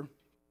earlier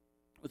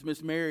with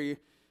Miss Mary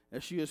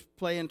as she was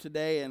playing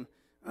today, and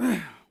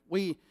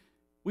we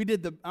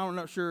did I'm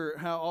not sure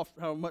how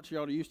much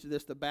y'all are used to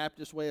this, the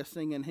Baptist way of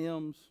singing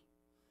hymns.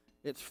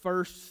 It's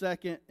first,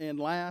 second, and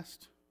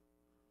last.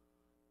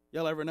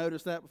 Y'all ever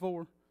noticed that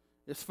before?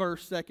 It's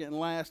first, second, and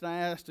last. And I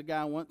asked a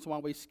guy once why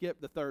we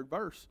skipped the third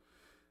verse.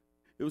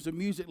 It was a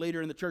music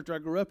leader in the church I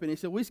grew up in. He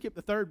said, we skip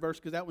the third verse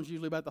because that one's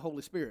usually about the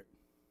Holy Spirit.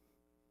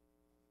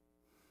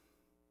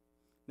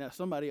 Now,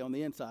 somebody on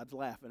the inside's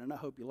laughing, and I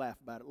hope you laugh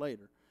about it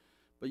later.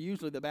 But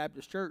usually the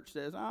Baptist church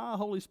says,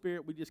 Holy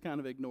Spirit, we just kind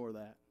of ignore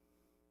that.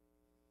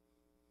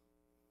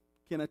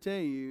 Can I tell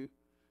you,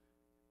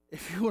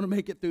 if you want to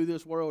make it through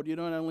this world, you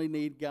don't only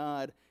need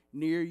God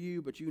near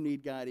you, but you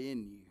need God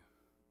in you.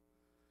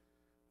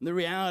 And the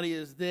reality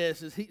is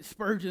this,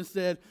 Spurgeon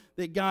said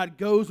that God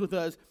goes with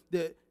us,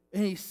 and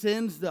He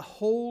sends the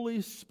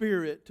Holy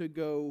Spirit to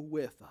go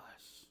with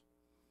us.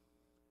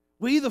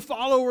 We, the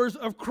followers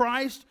of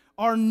Christ,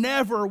 are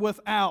never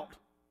without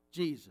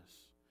Jesus.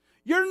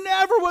 You're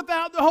never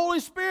without the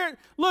Holy Spirit.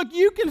 Look,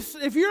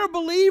 if you're a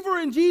believer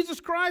in Jesus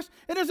Christ,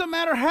 it doesn't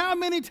matter how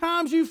many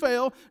times you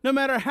fail, no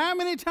matter how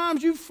many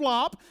times you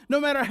flop,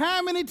 no matter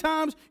how many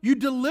times you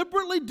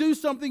deliberately do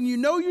something you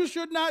know you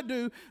should not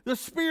do, the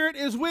Spirit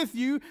is with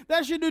you.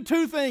 That should do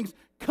two things: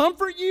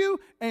 comfort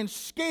you and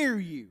scare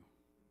you.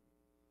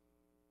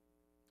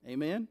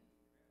 Amen?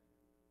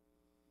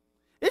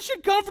 It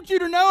should comfort you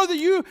to know that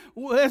you,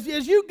 as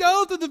you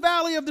go through the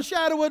valley of the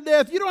shadow of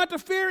death, you don't have to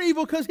fear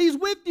evil because He's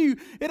with you.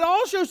 It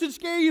also should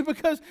scare you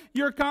because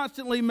you're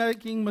constantly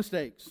making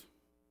mistakes.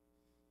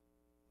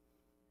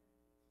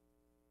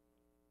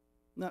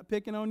 Not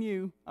picking on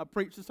you. I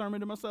preached the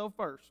sermon to myself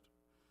first.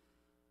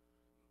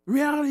 The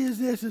reality is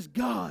this, is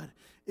God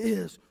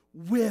is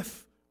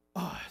with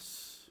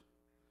us.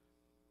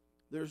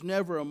 There's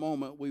never a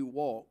moment we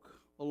walk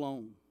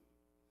alone.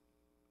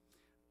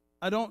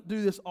 I don't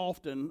do this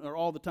often or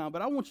all the time,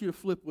 but I want you to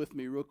flip with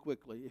me real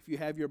quickly, if you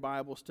have your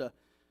Bibles, to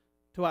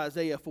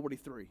Isaiah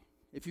 43.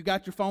 If you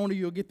got your phone,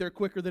 you'll get there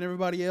quicker than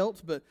everybody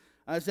else, but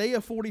Isaiah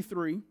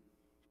 43.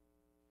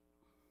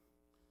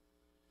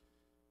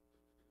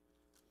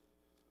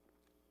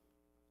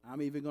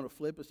 I'm even going to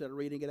flip instead of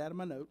reading it out of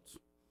my notes.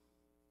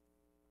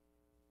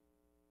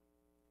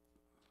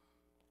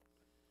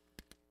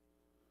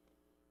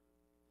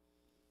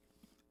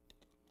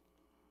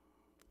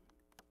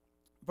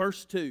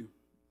 verse 2.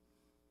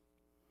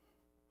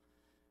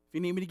 If you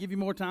need me to give you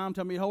more time,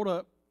 tell me to hold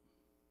up.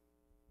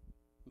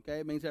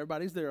 Okay, it means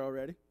everybody's there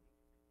already.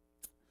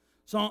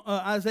 So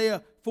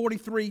Isaiah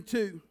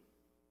 43:2.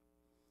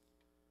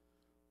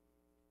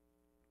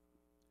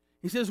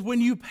 He says, when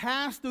you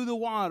pass through the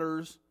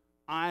waters,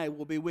 I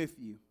will be with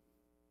you.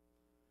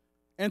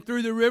 And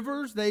through the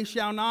rivers, they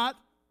shall not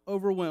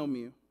overwhelm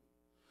you.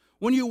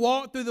 When you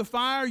walk through the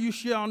fire, you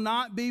shall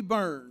not be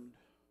burned,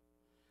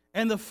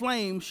 and the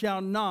flame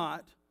shall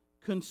not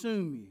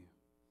consume you.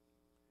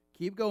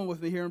 Keep going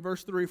with me here in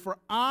verse 3. For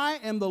I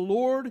am the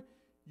Lord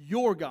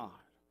your God,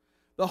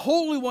 the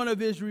Holy One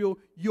of Israel,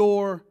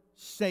 your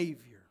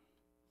Savior.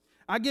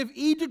 I give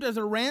Egypt as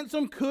a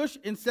ransom, Cush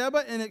and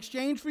Seba in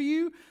exchange for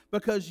you,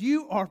 because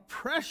you are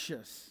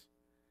precious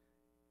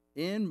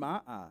in my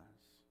eyes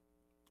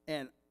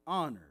and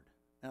honored.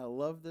 And I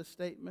love this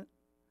statement.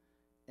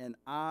 And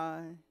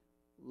I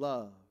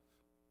love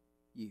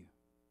you.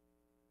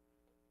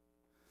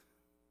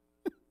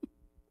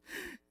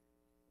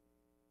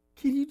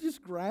 Can you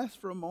just grasp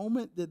for a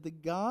moment that the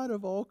God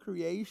of all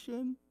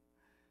creation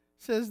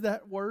says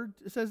that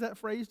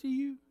phrase to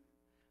you?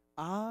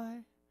 I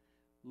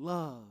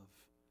love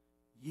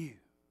you.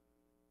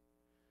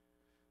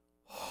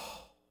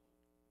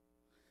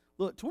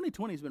 Look,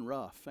 2020 has been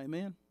rough,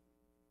 amen?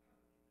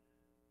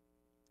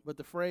 But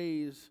the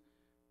phrase,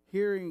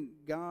 hearing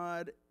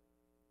God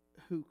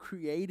who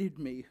created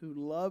me, who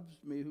loves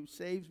me, who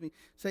saves me,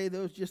 say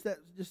just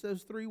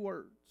those three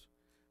words.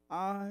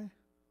 I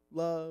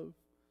love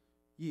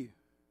you.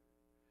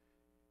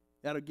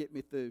 That'll get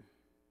me through.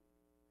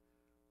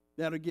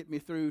 That'll get me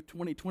through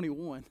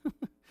 2021.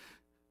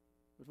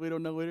 Because we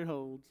don't know what it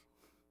holds.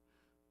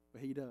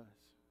 But He does.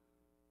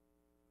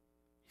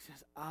 He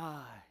says,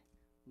 I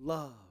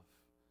love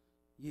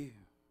you.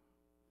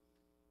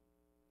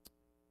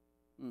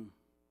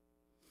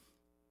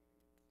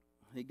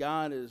 Hey,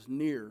 God is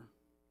near,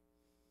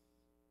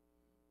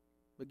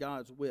 but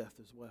God's with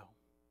as well.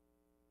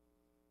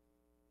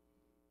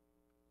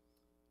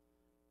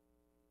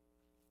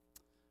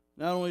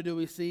 Not only do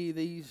we see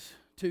these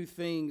two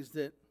things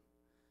that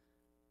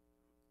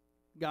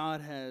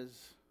God has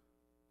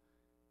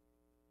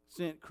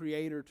sent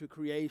Creator to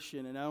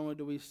creation, and not only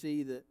do we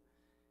see that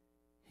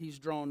He's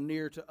drawn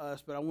near to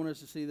us, but I want us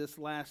to see this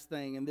last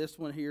thing, and this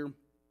one here,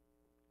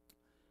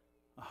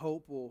 I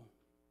hope will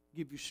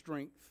give you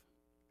strength.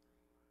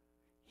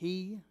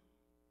 He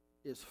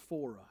is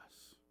for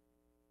us.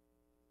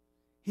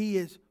 He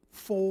is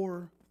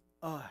for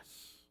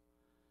us.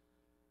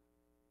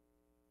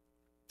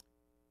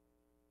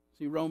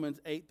 See,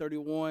 Romans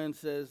 8:31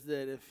 says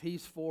that if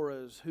He's for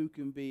us, who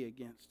can be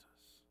against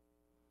us?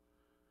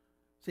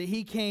 See,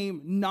 He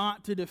came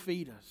not to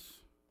defeat us,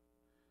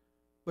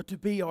 but to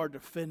be our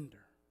defender.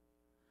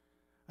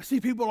 I see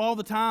people all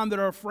the time that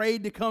are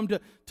afraid to come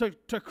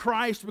to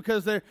Christ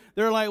because they're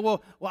like,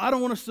 well, I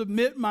don't want to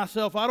submit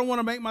myself. I don't want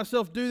to make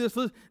myself do this.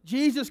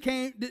 Jesus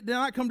did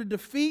not come to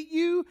defeat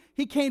you.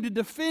 He came to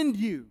defend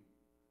you.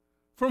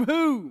 From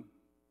who?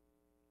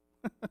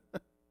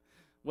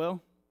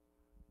 Well,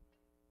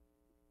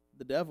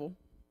 the devil.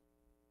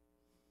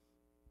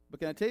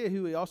 But can I tell you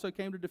who He also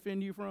came to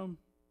defend you from?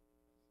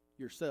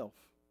 Yourself.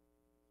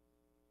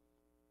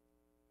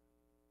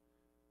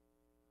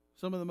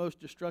 Some of the most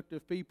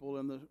destructive people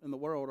in the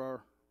world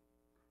are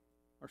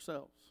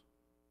ourselves.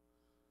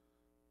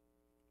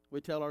 We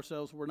tell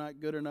ourselves we're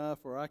not good enough,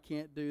 or I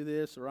can't do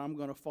this, or I'm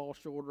going to fall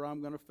short, or I'm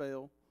going to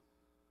fail.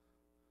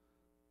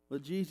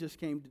 But Jesus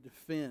came to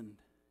defend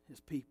His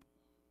people.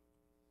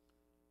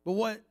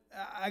 But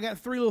I got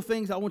three little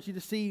things I want you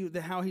to see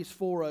how He's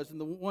for us. And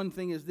the one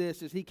thing is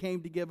this, is He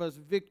came to give us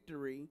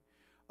victory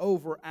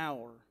over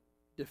our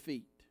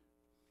defeat.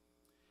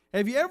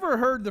 Have you ever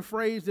heard the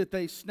phrase that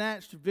they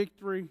snatched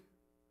victory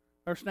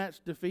or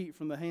snatched defeat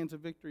from the hands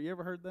of victory? You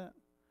ever heard that?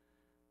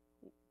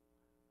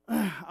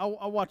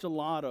 I watch a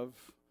lot of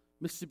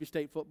Mississippi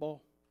State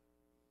football.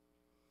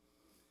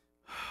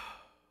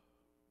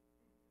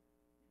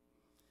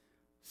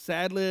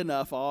 Sadly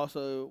enough, I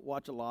also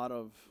watch a lot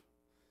of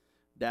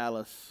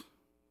Dallas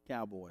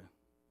Cowboy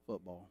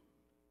football.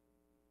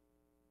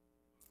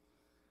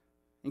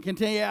 And can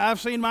tell you, I've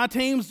seen my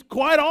teams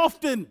quite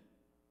often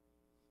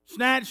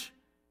snatch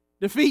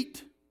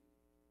defeat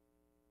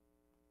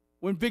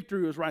when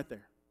victory was right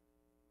there.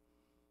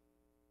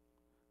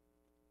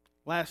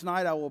 Last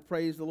night, I will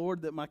praise the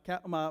Lord that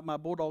my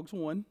Bulldogs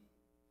won.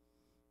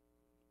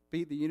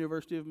 Beat the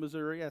University of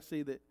Missouri. I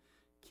see that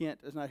Kent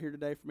is not here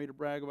today for me to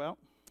brag about.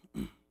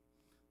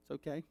 It's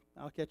okay.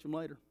 I'll catch him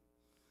later.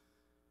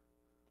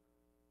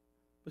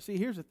 But see,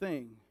 here's the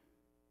thing.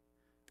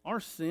 Our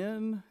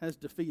sin has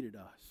defeated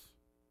us.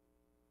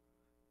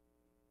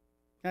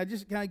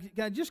 Can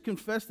I just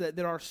confess that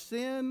our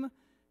sin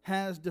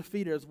has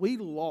defeated us? We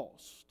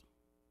lost.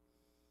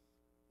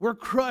 We're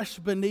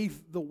crushed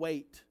beneath the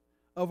weight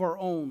of our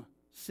own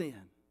sin.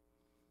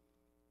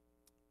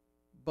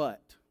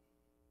 But,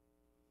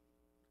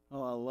 I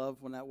love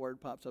when that word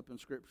pops up in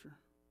Scripture.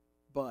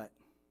 But,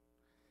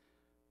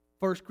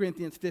 1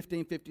 Corinthians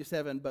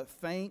 15:57, but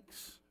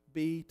thanks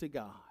be to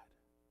God,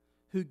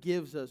 who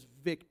gives us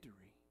victory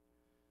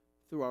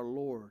through our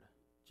Lord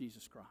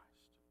Jesus Christ.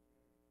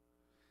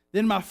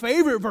 Then my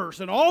favorite verse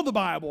in all the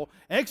Bible,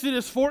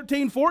 Exodus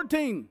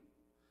 14:14.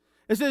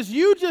 It says,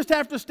 you just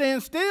have to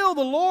stand still.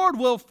 The Lord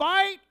will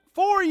fight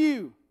for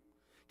you.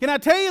 Can I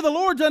tell you, the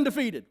Lord's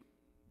undefeated.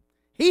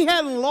 He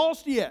hadn't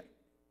lost yet.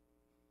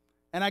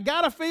 And I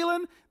got a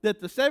feeling that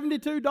the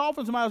 72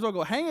 Dolphins might as well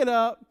go hang it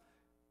up.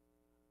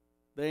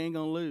 They ain't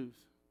going to lose.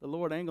 The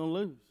Lord ain't going to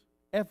lose,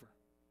 ever.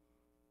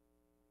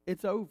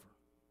 It's over.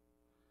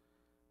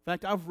 In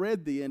fact, I've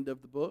read the end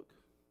of the book.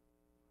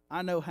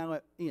 I know how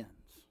it ends.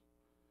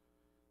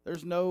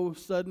 There's no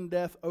sudden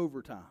death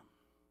overtime.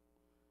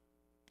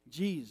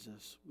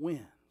 Jesus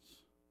wins.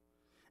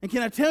 And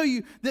can I tell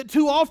you that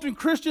too often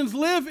Christians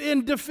live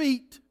in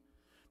defeat?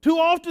 Too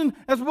often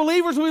as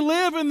believers we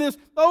live in this,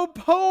 oh,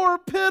 poor,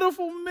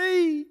 pitiful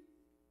me.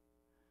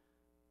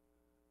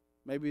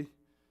 Maybe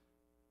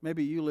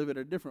you live it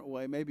a different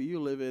way. Maybe you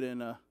live it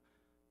in a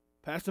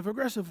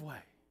passive-aggressive way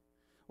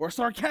or a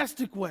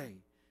sarcastic way.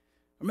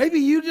 Or maybe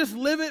you just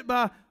live it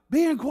by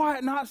being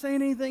quiet, not saying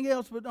anything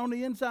else, but on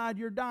the inside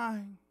you're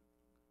dying.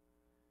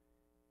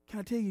 Can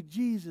I tell you,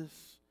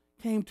 Jesus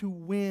came to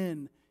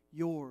win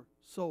your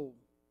soul.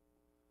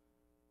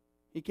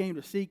 He came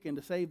to seek and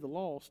to save the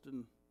lost,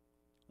 and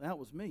that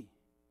was me.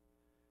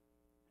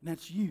 And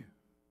that's you.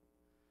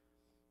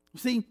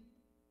 See,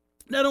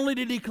 not only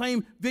did he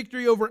claim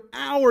victory over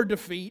our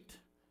defeat,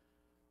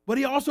 but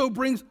he also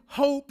brings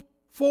hope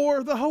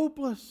for the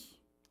hopeless.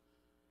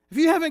 If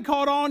you haven't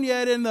caught on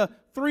yet in the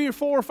 3 or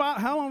 4 or 5,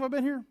 how long have I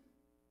been here?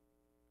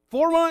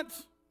 4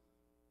 months?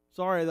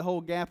 Sorry, the whole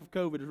gap of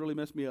COVID has really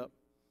messed me up.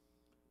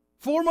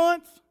 4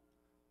 months?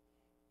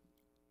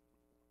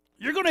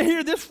 You're going to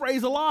hear this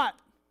phrase a lot.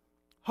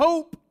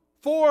 Hope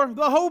for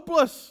the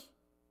hopeless.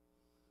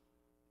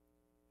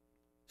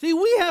 See,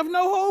 we have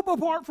no hope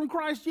apart from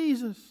Christ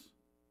Jesus.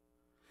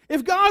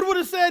 If God would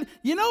have said,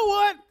 you know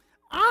what?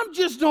 I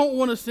just don't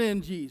want to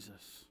send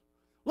Jesus.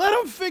 Let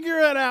them figure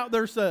it out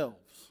themselves.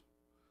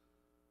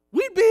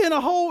 We'd be in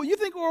a hole. You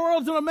think the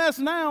world's in a mess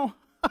now?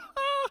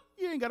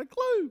 You ain't got a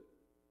clue.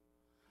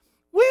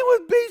 We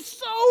would be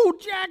so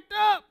jacked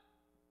up.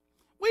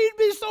 We'd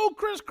be so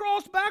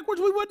crisscrossed backwards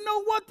we wouldn't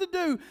know what to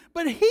do.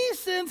 But he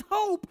sends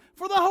hope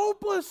for the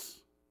hopeless.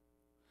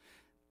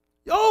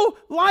 Oh,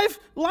 life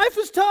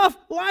is tough.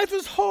 Life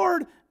is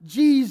hard.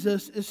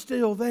 Jesus is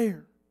still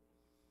there.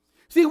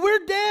 See,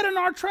 we're dead in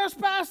our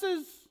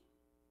trespasses.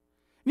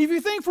 And if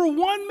you think for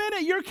 1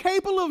 minute you're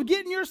capable of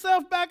getting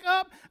yourself back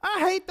up,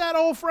 I hate that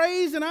old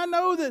phrase, and I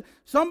know that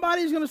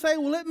somebody's going to say,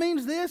 well, it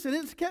means this, and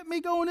it's kept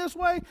me going this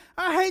way.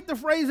 I hate the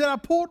phrase that I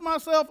pulled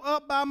myself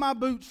up by my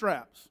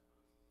bootstraps.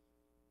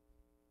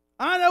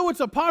 I know it's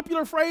a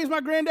popular phrase.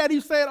 My granddad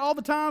used to say it all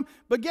the time,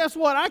 but guess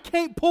what? I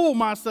can't pull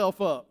myself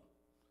up.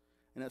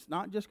 And it's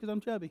not just because I'm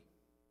chubby.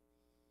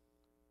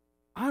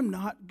 I'm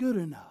not good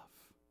enough.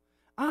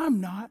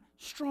 I'm not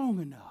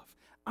strong enough.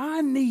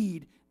 I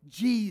need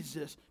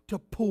Jesus to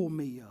pull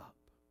me up.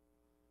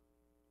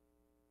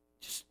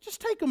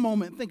 Just take a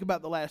moment and think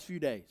about the last few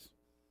days.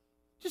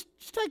 Just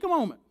take a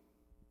moment.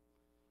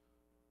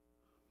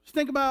 Just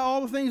think about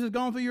all the things that's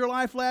gone through your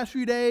life last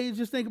few days.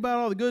 Just think about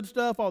all the good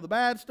stuff, all the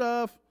bad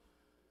stuff.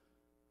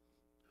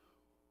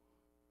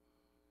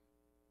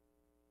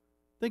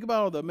 Think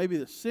about all maybe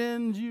the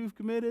sins you've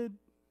committed.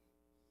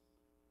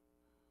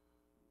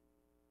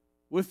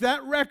 With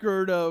that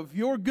record of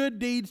your good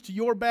deeds to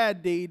your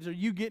bad deeds, are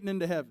you getting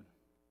into heaven?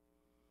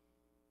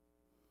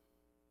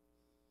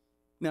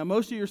 Now,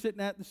 most of you are sitting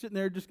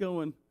there just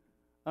going,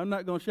 I'm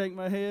not going to shake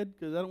my head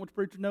because I don't want the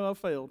preacher to know I've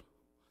failed.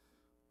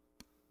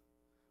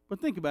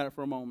 But think about it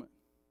for a moment.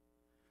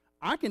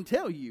 I can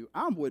tell you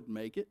I wouldn't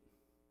make it.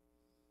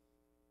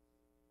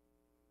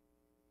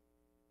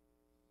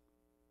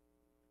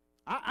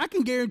 I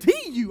can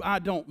guarantee you I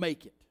don't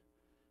make it.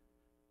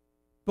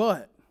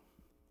 But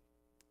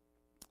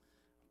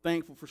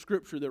thankful for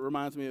Scripture that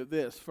reminds me of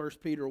this. 1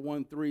 Peter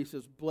 1:3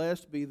 says,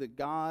 blessed be the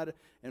God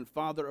and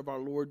Father of our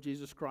Lord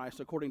Jesus Christ,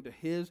 according to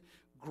His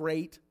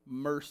great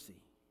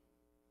mercy.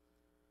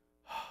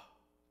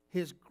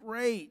 His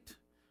great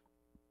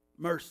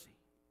mercy.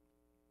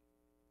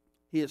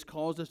 He has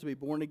caused us to be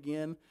born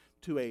again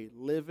to a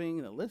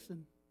living, now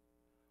listen,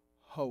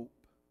 hope.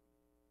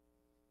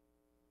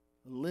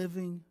 A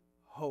living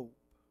hope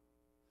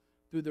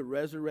through the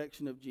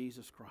resurrection of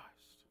Jesus Christ.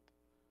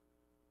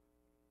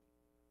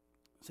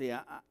 See,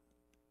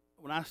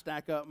 when I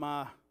stack up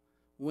my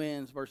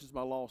wins versus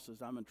my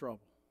losses, I'm in trouble.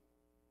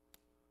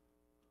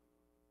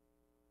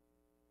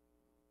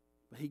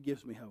 But He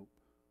gives me hope.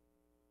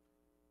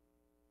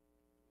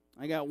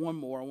 I got one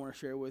more I want to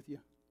share with you.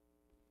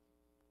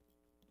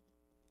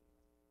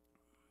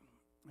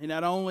 He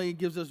not only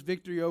gives us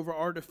victory over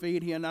our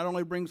defeat, He not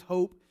only brings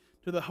hope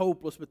to the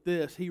hopeless, but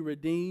this, He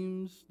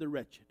redeems the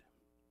wretched.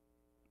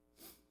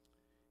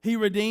 He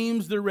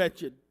redeems the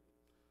wretched.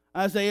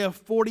 Isaiah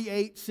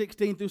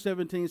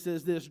 48:16-17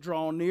 says this,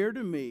 draw near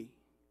to me.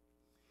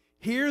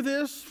 Hear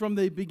this from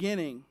the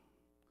beginning.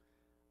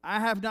 I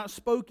have not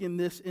spoken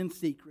this in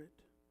secret.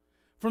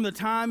 From the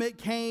time it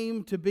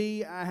came to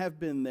be, I have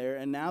been there,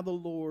 and now the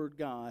Lord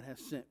God has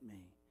sent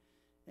me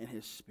in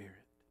His Spirit.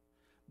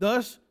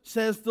 Thus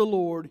says the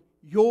Lord,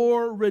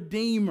 your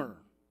Redeemer,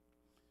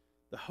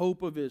 the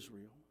hope of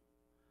Israel.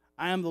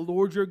 I am the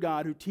Lord your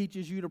God who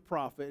teaches you to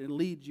profit and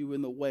leads you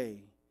in the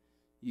way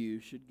you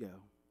should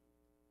go.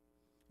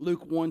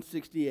 Luke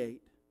 1:68.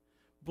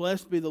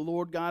 Blessed be the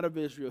Lord God of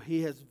Israel.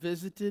 He has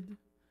visited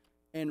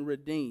and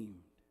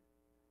redeemed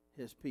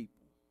His people.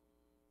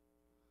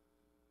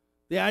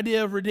 The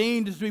idea of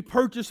redeemed is to be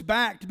purchased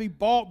back, to be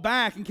bought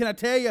back. And can I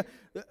tell you,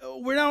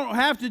 we don't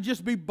have to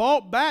just be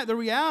bought back. The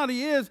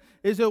reality is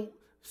that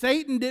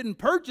Satan didn't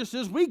purchase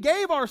us. We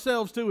gave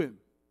ourselves to him.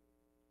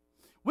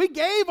 We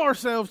gave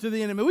ourselves to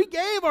the enemy. We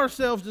gave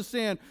ourselves to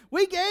sin.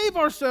 We gave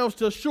ourselves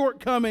to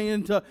shortcoming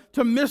and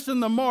to missing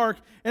the mark.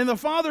 And the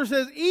Father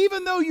says,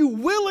 even though you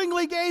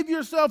willingly gave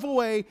yourself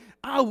away,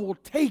 I will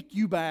take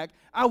you back.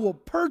 I will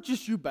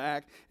purchase you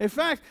back. In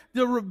fact,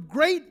 the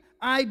great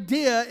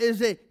idea is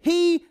that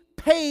He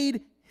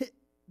paid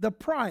the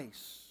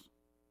price.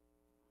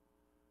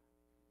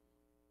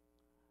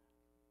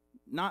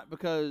 Not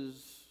because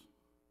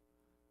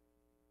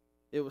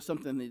it was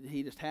something that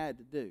He just had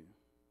to do,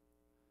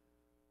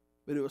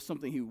 but it was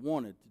something He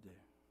wanted to do.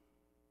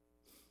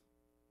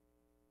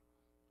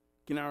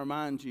 Can I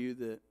remind you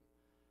that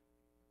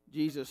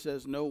Jesus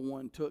says no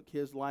one took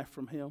His life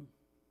from Him,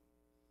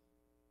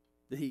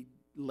 that He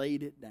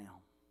laid it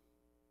down.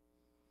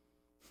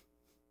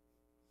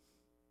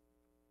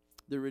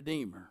 The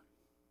Redeemer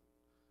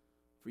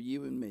for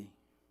you and me.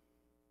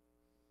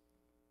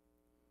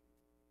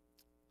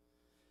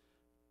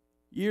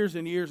 Years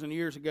and years and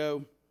years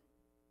ago,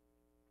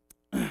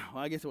 well,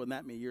 I guess it wasn't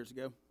that many years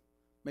ago,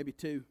 maybe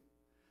 2.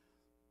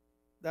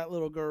 That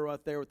little girl right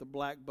there with the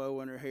black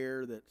bow in her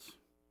hair that's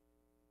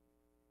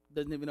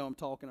doesn't even know I'm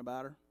talking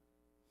about her.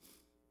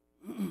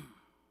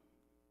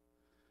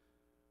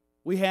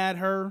 We had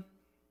her,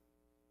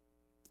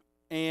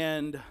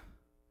 and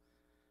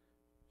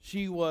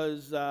she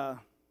was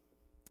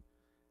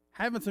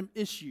having some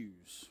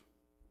issues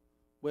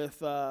with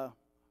her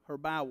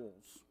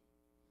bowels,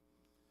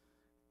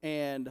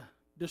 and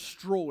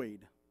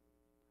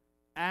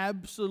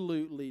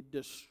absolutely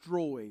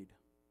destroyed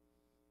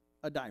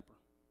a diaper.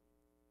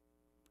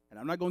 And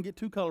I'm not going to get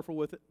too colorful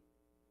with it,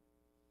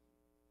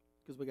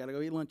 because we got to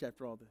go eat lunch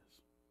after all this.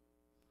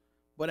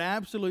 But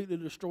absolutely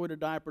destroyed a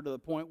diaper to the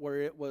point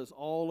where it was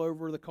all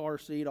over the car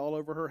seat, all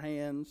over her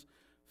hands,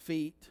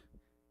 feet,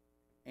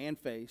 and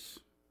face.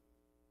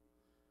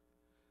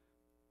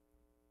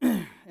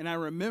 And I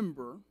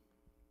remember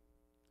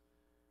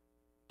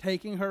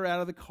taking her out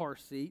of the car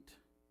seat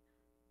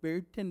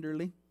very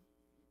tenderly,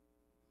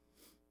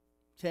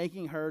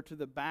 taking her to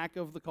the back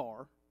of the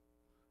car,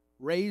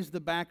 raised the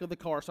back of the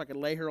car so I could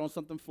lay her on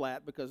something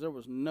flat, because there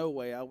was no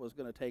way I was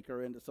going to take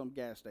her into some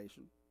gas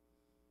station,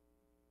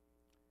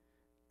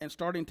 and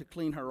starting to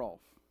clean her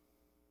off.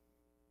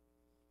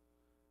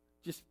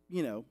 Just,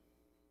 and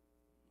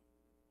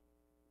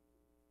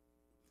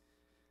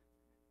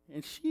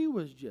she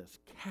was just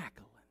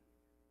cackling.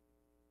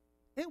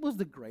 It was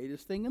the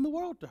greatest thing in the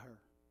world to her.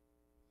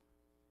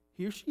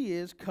 Here she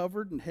is,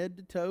 covered in head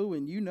to toe,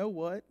 and you know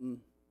what, and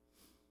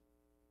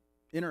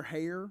in her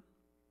hair,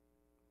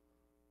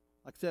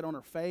 like I said, on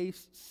her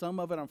face, some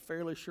of it I'm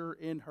fairly sure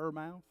in her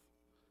mouth,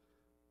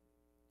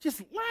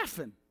 just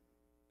laughing.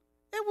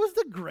 It was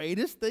the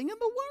greatest thing in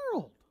the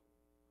world.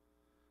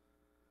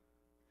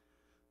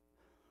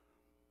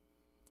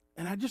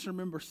 And I just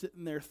remember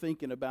sitting there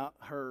thinking about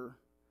her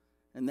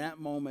in that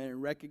moment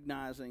and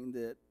recognizing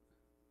that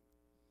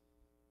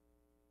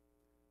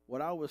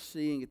what I was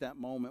seeing at that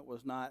moment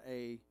was not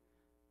a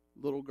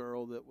little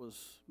girl that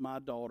was my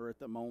daughter at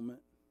the moment,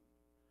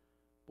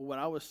 but what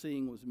I was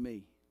seeing was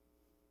me.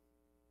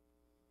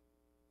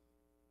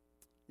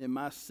 In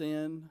my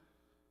sin,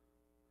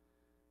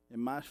 in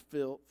my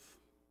filth,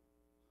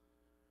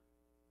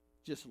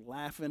 just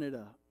laughing it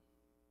up,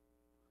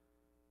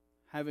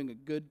 having a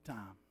good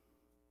time,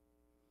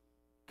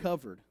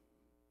 covered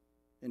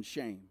in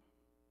shame.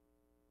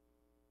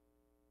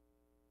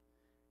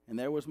 And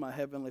there was my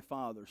Heavenly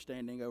Father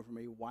standing over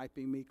me,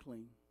 wiping me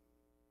clean,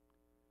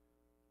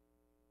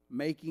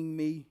 making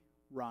me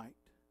right.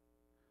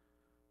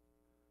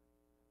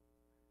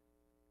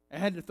 I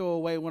had to throw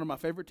away one of my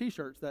favorite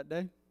t-shirts that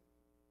day.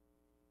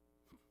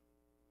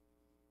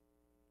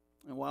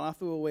 And while I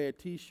threw away a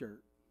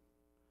t-shirt,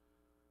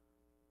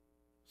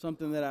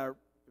 something that I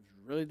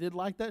really did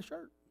like that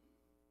shirt,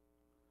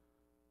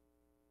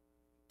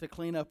 to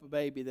clean up a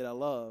baby that I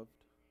loved.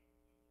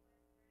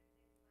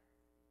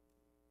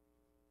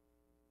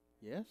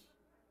 Yes?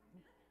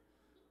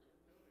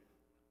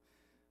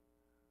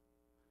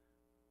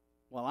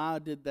 While I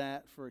did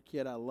that for a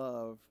kid I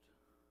loved,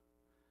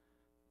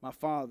 my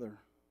Father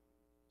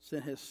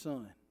sent His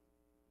Son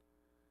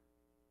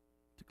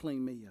to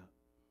clean me up.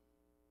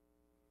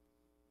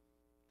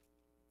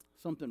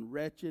 Something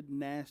wretched,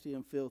 nasty,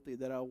 and filthy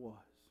that I was.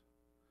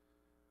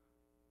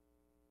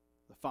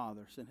 The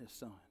Father sent His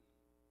Son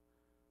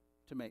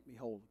to make me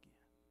whole again,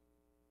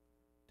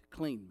 to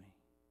clean me,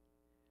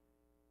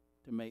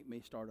 to make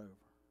me start over,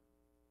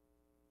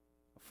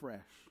 afresh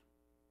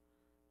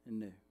and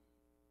new.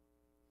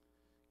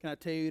 Can I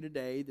tell you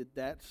today that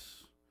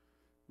that's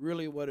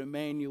really what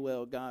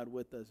Emmanuel, God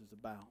with us, is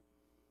about?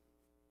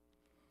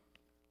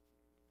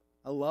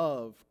 I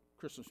love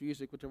Christmas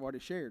music, which I've already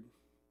shared.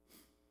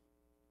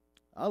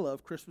 I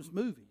love Christmas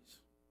movies,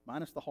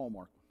 minus the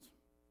Hallmark ones.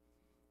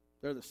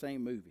 They're the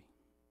same movie.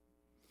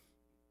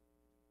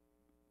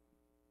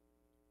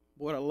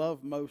 What I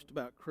love most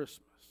about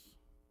Christmas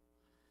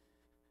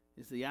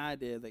is the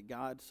idea that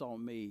God saw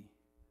me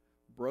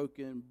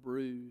broken,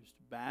 bruised,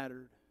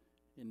 battered,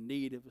 in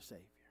need of a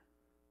Savior.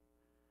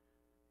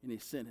 And He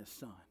sent His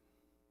Son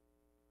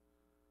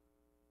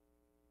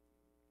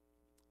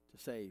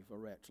to save a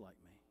wretch like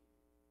me.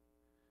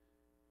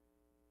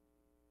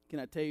 Can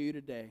I tell you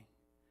today,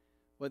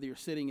 whether you're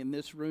sitting in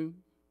this room,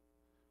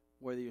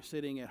 whether you're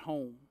sitting at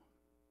home,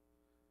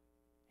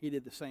 He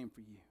did the same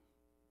for you.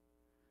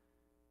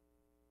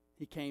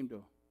 He came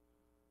to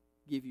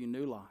give you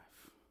new life.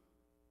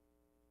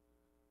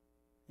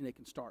 And it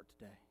can start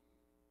today.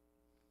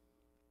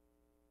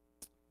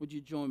 Would you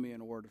join me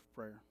in a word of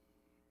prayer?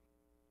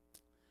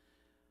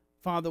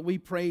 Father, we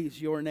praise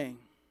your name,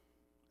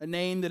 a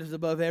name that is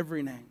above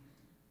every name.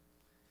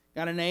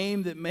 God, a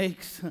name that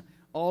makes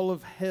all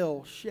of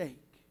hell shake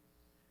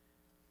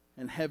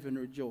and heaven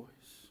rejoice.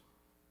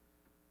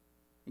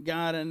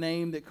 God, a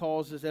name that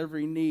causes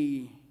every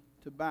knee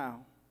to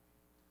bow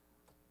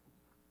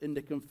and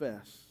to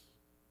confess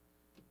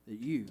that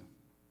you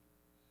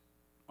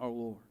are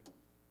Lord.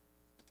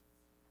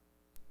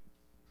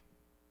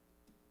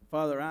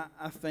 Father,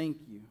 I thank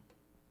you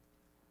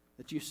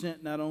that you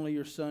sent not only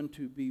your Son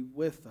to be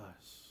with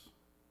us,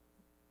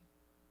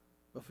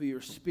 but for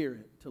your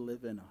Spirit to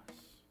live in us.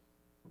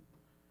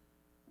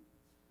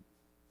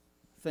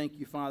 Thank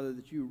you, Father,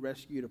 that you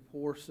rescued a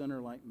poor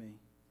sinner like me.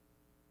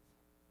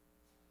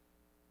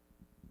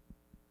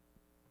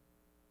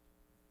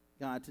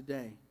 God,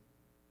 today,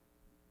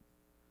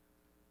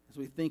 as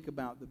we think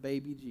about the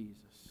baby Jesus,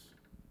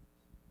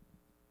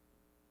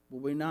 will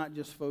we not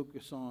just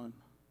focus on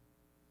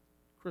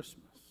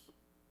Christmas,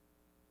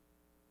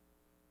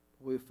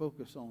 but we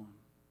focus on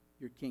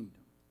your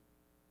kingdom.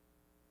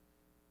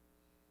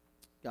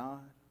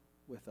 God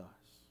with us.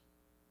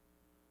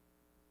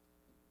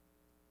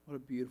 What a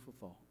beautiful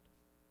thought.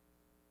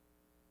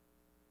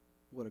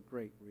 What a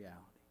great reality.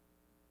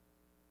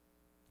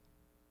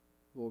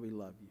 Lord, we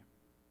love you.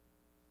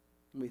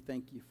 And we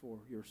thank you for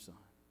your Son.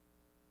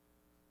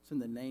 It's in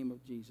the name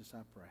of Jesus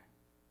I pray.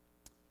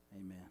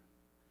 Amen.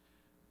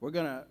 We're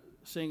going to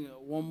sing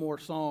one more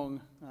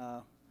song,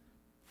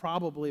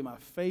 probably my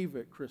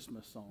favorite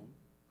Christmas song.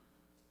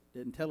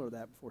 Didn't tell her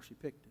that before she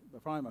picked it,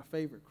 but probably my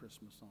favorite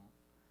Christmas song.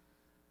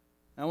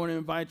 I want to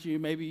invite you,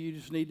 maybe you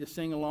just need to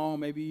sing along,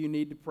 maybe you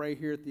need to pray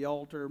here at the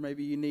altar,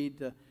 maybe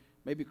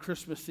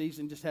Christmas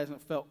season just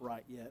hasn't felt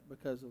right yet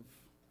because of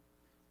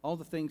all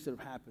the things that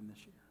have happened this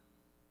year.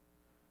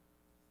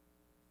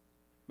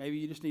 Maybe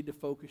you just need to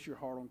focus your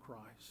heart on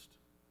Christ.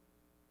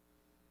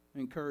 I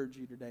encourage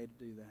you today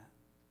to do that.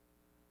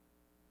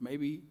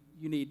 Maybe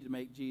you need to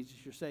make Jesus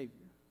your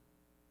Savior.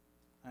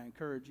 I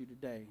encourage you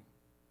today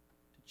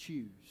to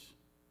choose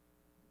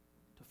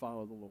to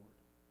follow the Lord.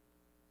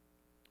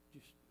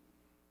 Just